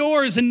getting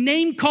yours and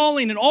name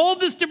calling and all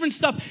this different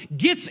stuff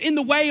gets in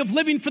the way of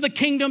living for the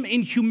kingdom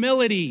in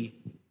humility.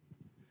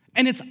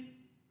 And it's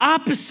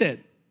opposite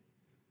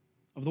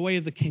of the way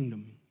of the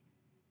kingdom.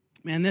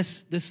 Man,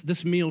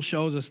 this meal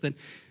shows us that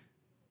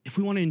if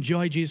we want to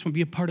enjoy Jesus, want to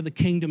be a part of the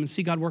kingdom and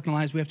see God work in our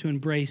lives, we have to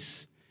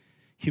embrace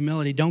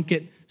humility. Don't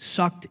get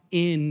sucked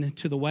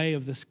into the way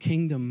of this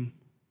kingdom.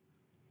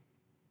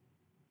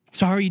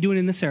 So how are you doing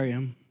in this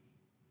area?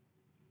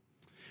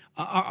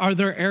 Are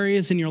there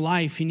areas in your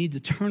life you need to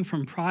turn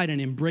from pride and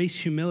embrace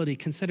humility?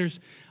 Consider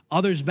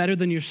others better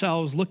than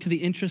yourselves. Look to the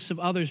interests of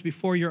others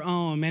before your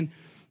own. And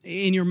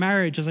in your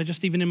marriage, as I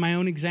just even in my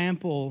own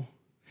example,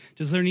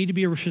 does there need to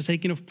be a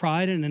forsaking of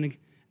pride and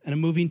a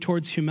moving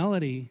towards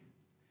humility?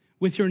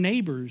 With your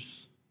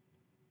neighbors,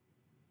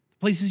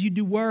 places you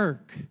do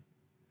work,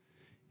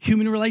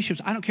 human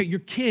relationships. I don't care. Your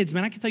kids,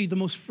 man, I can tell you the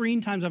most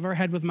freeing times I've ever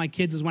had with my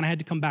kids is when I had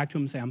to come back to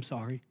them and say, I'm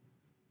sorry.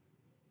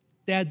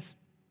 Dad's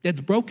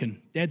broken.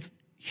 Dad's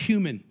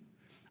human.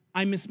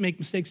 I make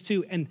mistakes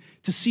too. And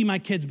to see my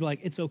kids be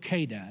like, it's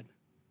okay, Dad.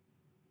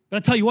 But I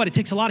tell you what, it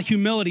takes a lot of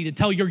humility to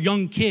tell your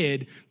young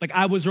kid, like,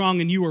 I was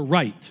wrong and you were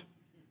right.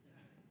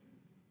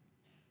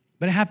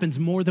 But it happens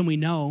more than we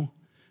know,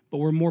 but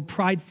we're more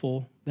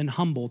prideful than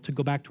humble to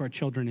go back to our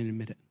children and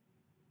admit it.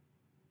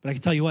 But I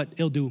can tell you what,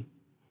 it'll do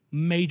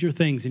major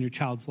things in your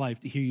child's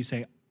life to hear you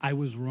say, I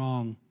was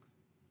wrong.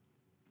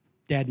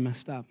 Dad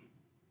messed up.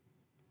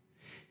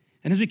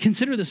 And as we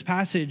consider this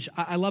passage,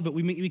 I love it.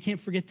 We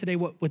can't forget today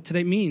what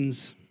today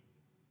means.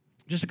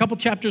 Just a couple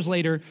chapters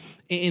later,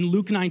 in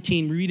Luke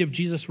 19, we read of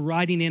Jesus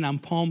riding in on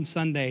Palm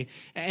Sunday.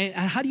 And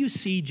how do you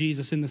see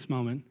Jesus in this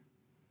moment?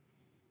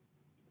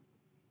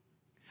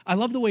 I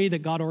love the way that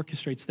God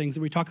orchestrates things,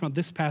 that we're talking about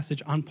this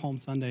passage on Palm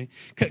Sunday,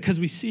 because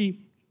we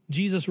see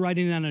Jesus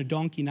riding on a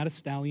donkey, not a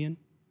stallion,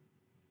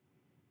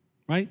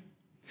 right?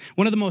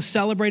 One of the most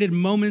celebrated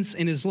moments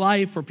in his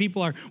life where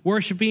people are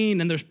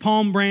worshiping and there's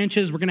palm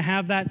branches. We're going to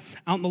have that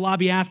out in the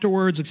lobby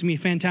afterwards. It's going to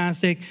be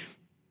fantastic.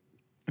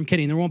 I'm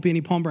kidding. There won't be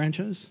any palm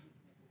branches.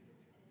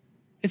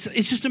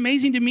 It's just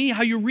amazing to me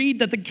how you read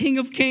that the King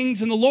of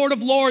Kings and the Lord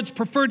of Lords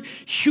preferred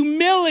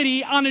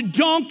humility on a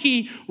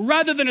donkey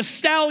rather than a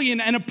stallion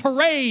and a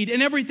parade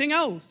and everything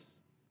else.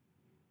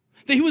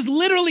 That he was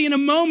literally in a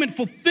moment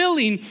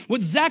fulfilling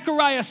what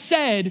Zechariah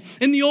said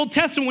in the Old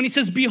Testament when he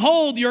says,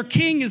 behold, your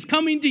king is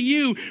coming to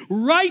you,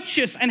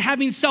 righteous and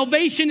having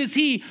salvation is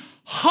he,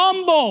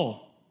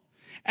 humble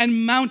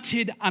and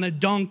mounted on a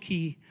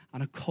donkey,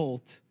 on a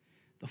colt,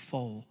 the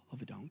foal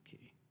of a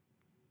donkey.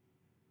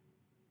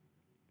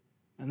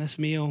 And this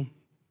meal,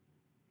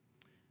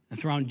 and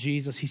throughout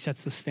Jesus, he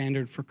sets the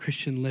standard for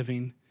Christian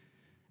living,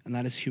 and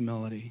that is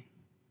humility.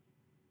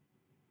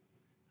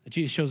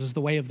 Jesus shows us the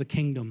way of the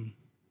kingdom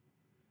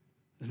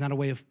is not a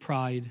way of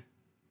pride.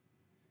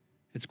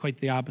 It's quite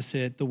the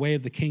opposite. The way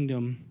of the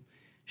kingdom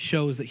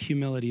shows that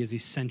humility is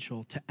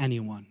essential to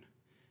anyone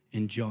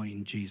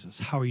enjoying Jesus.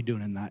 How are you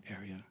doing in that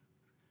area?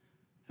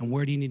 And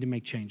where do you need to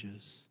make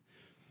changes?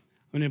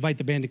 I'm going to invite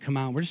the band to come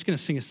out. We're just going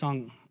to sing a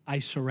song, I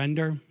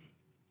Surrender.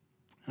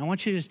 And I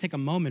want you to just take a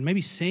moment,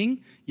 maybe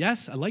sing.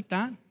 Yes, I like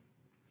that.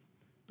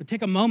 But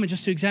take a moment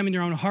just to examine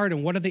your own heart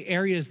and what are the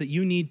areas that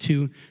you need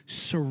to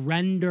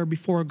surrender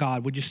before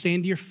God. Would you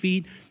stand to your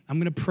feet? I'm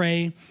going to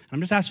pray. And I'm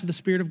just asking for the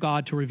Spirit of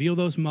God to reveal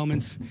those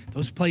moments,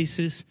 those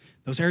places,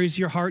 those areas of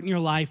your heart and your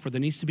life where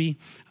there needs to be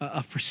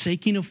a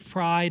forsaking of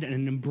pride and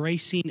an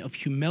embracing of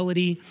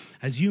humility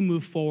as you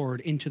move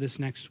forward into this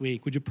next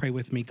week. Would you pray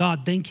with me?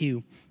 God, thank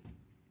you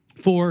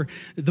for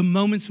the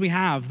moments we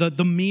have,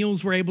 the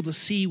meals we're able to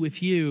see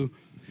with you,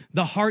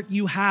 the heart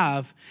you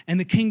have, and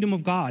the kingdom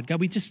of God.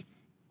 God,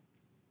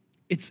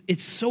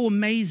 it's so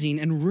amazing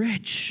and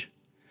rich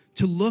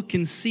to look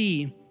and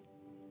see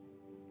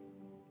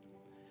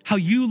how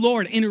you,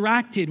 Lord,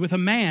 interacted with a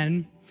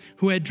man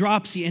who had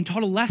dropsy and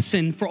taught a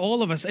lesson for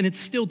all of us, and it's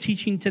still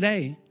teaching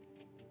today.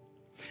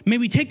 May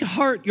we take to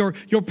heart your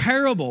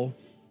parable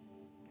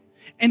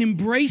and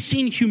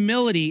embracing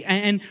humility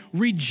and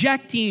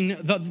rejecting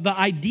the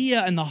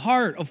idea and the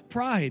heart of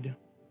pride.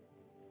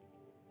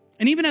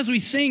 And even as we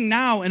sing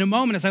now in a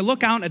moment, as I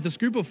look out at this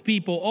group of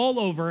people all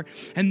over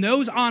and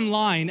those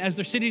online as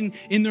they're sitting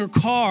in their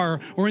car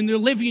or in their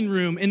living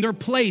room, in their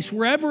place,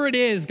 wherever it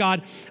is,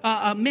 God,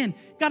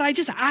 God, I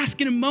just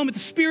ask in a moment,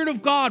 the Spirit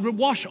of God would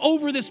wash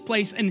over this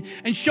place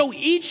and show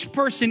each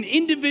person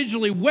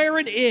individually where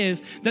it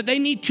is that they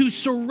need to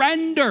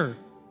surrender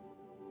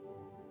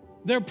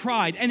their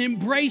pride and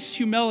embrace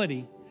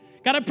humility.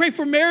 God, I pray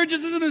for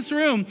marriages in this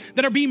room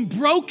that are being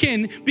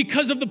broken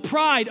because of the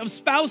pride of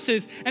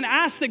spouses, and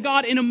ask that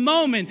God, in a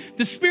moment,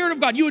 the Spirit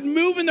of God, you would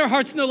move in their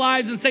hearts and their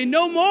lives and say,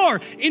 no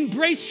more.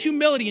 Embrace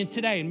humility in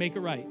today and make it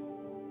right.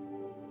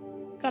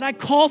 God, I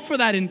call for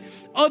that in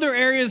other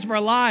areas of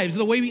our lives,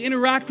 the way we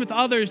interact with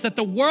others, that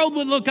the world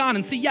would look on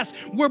and see, yes,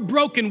 we're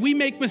broken, we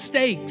make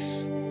mistakes,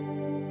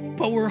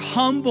 but we're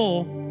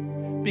humble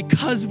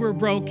because we're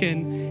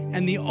broken.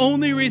 And the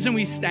only reason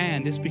we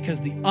stand is because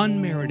the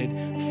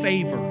unmerited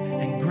favor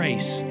and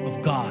grace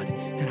of God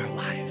in our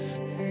lives.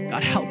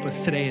 God, help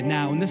us today and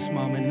now in this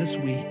moment, in this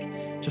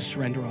week, to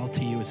surrender all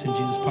to you. It's in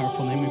Jesus'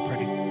 powerful name we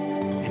pray.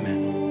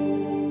 Amen.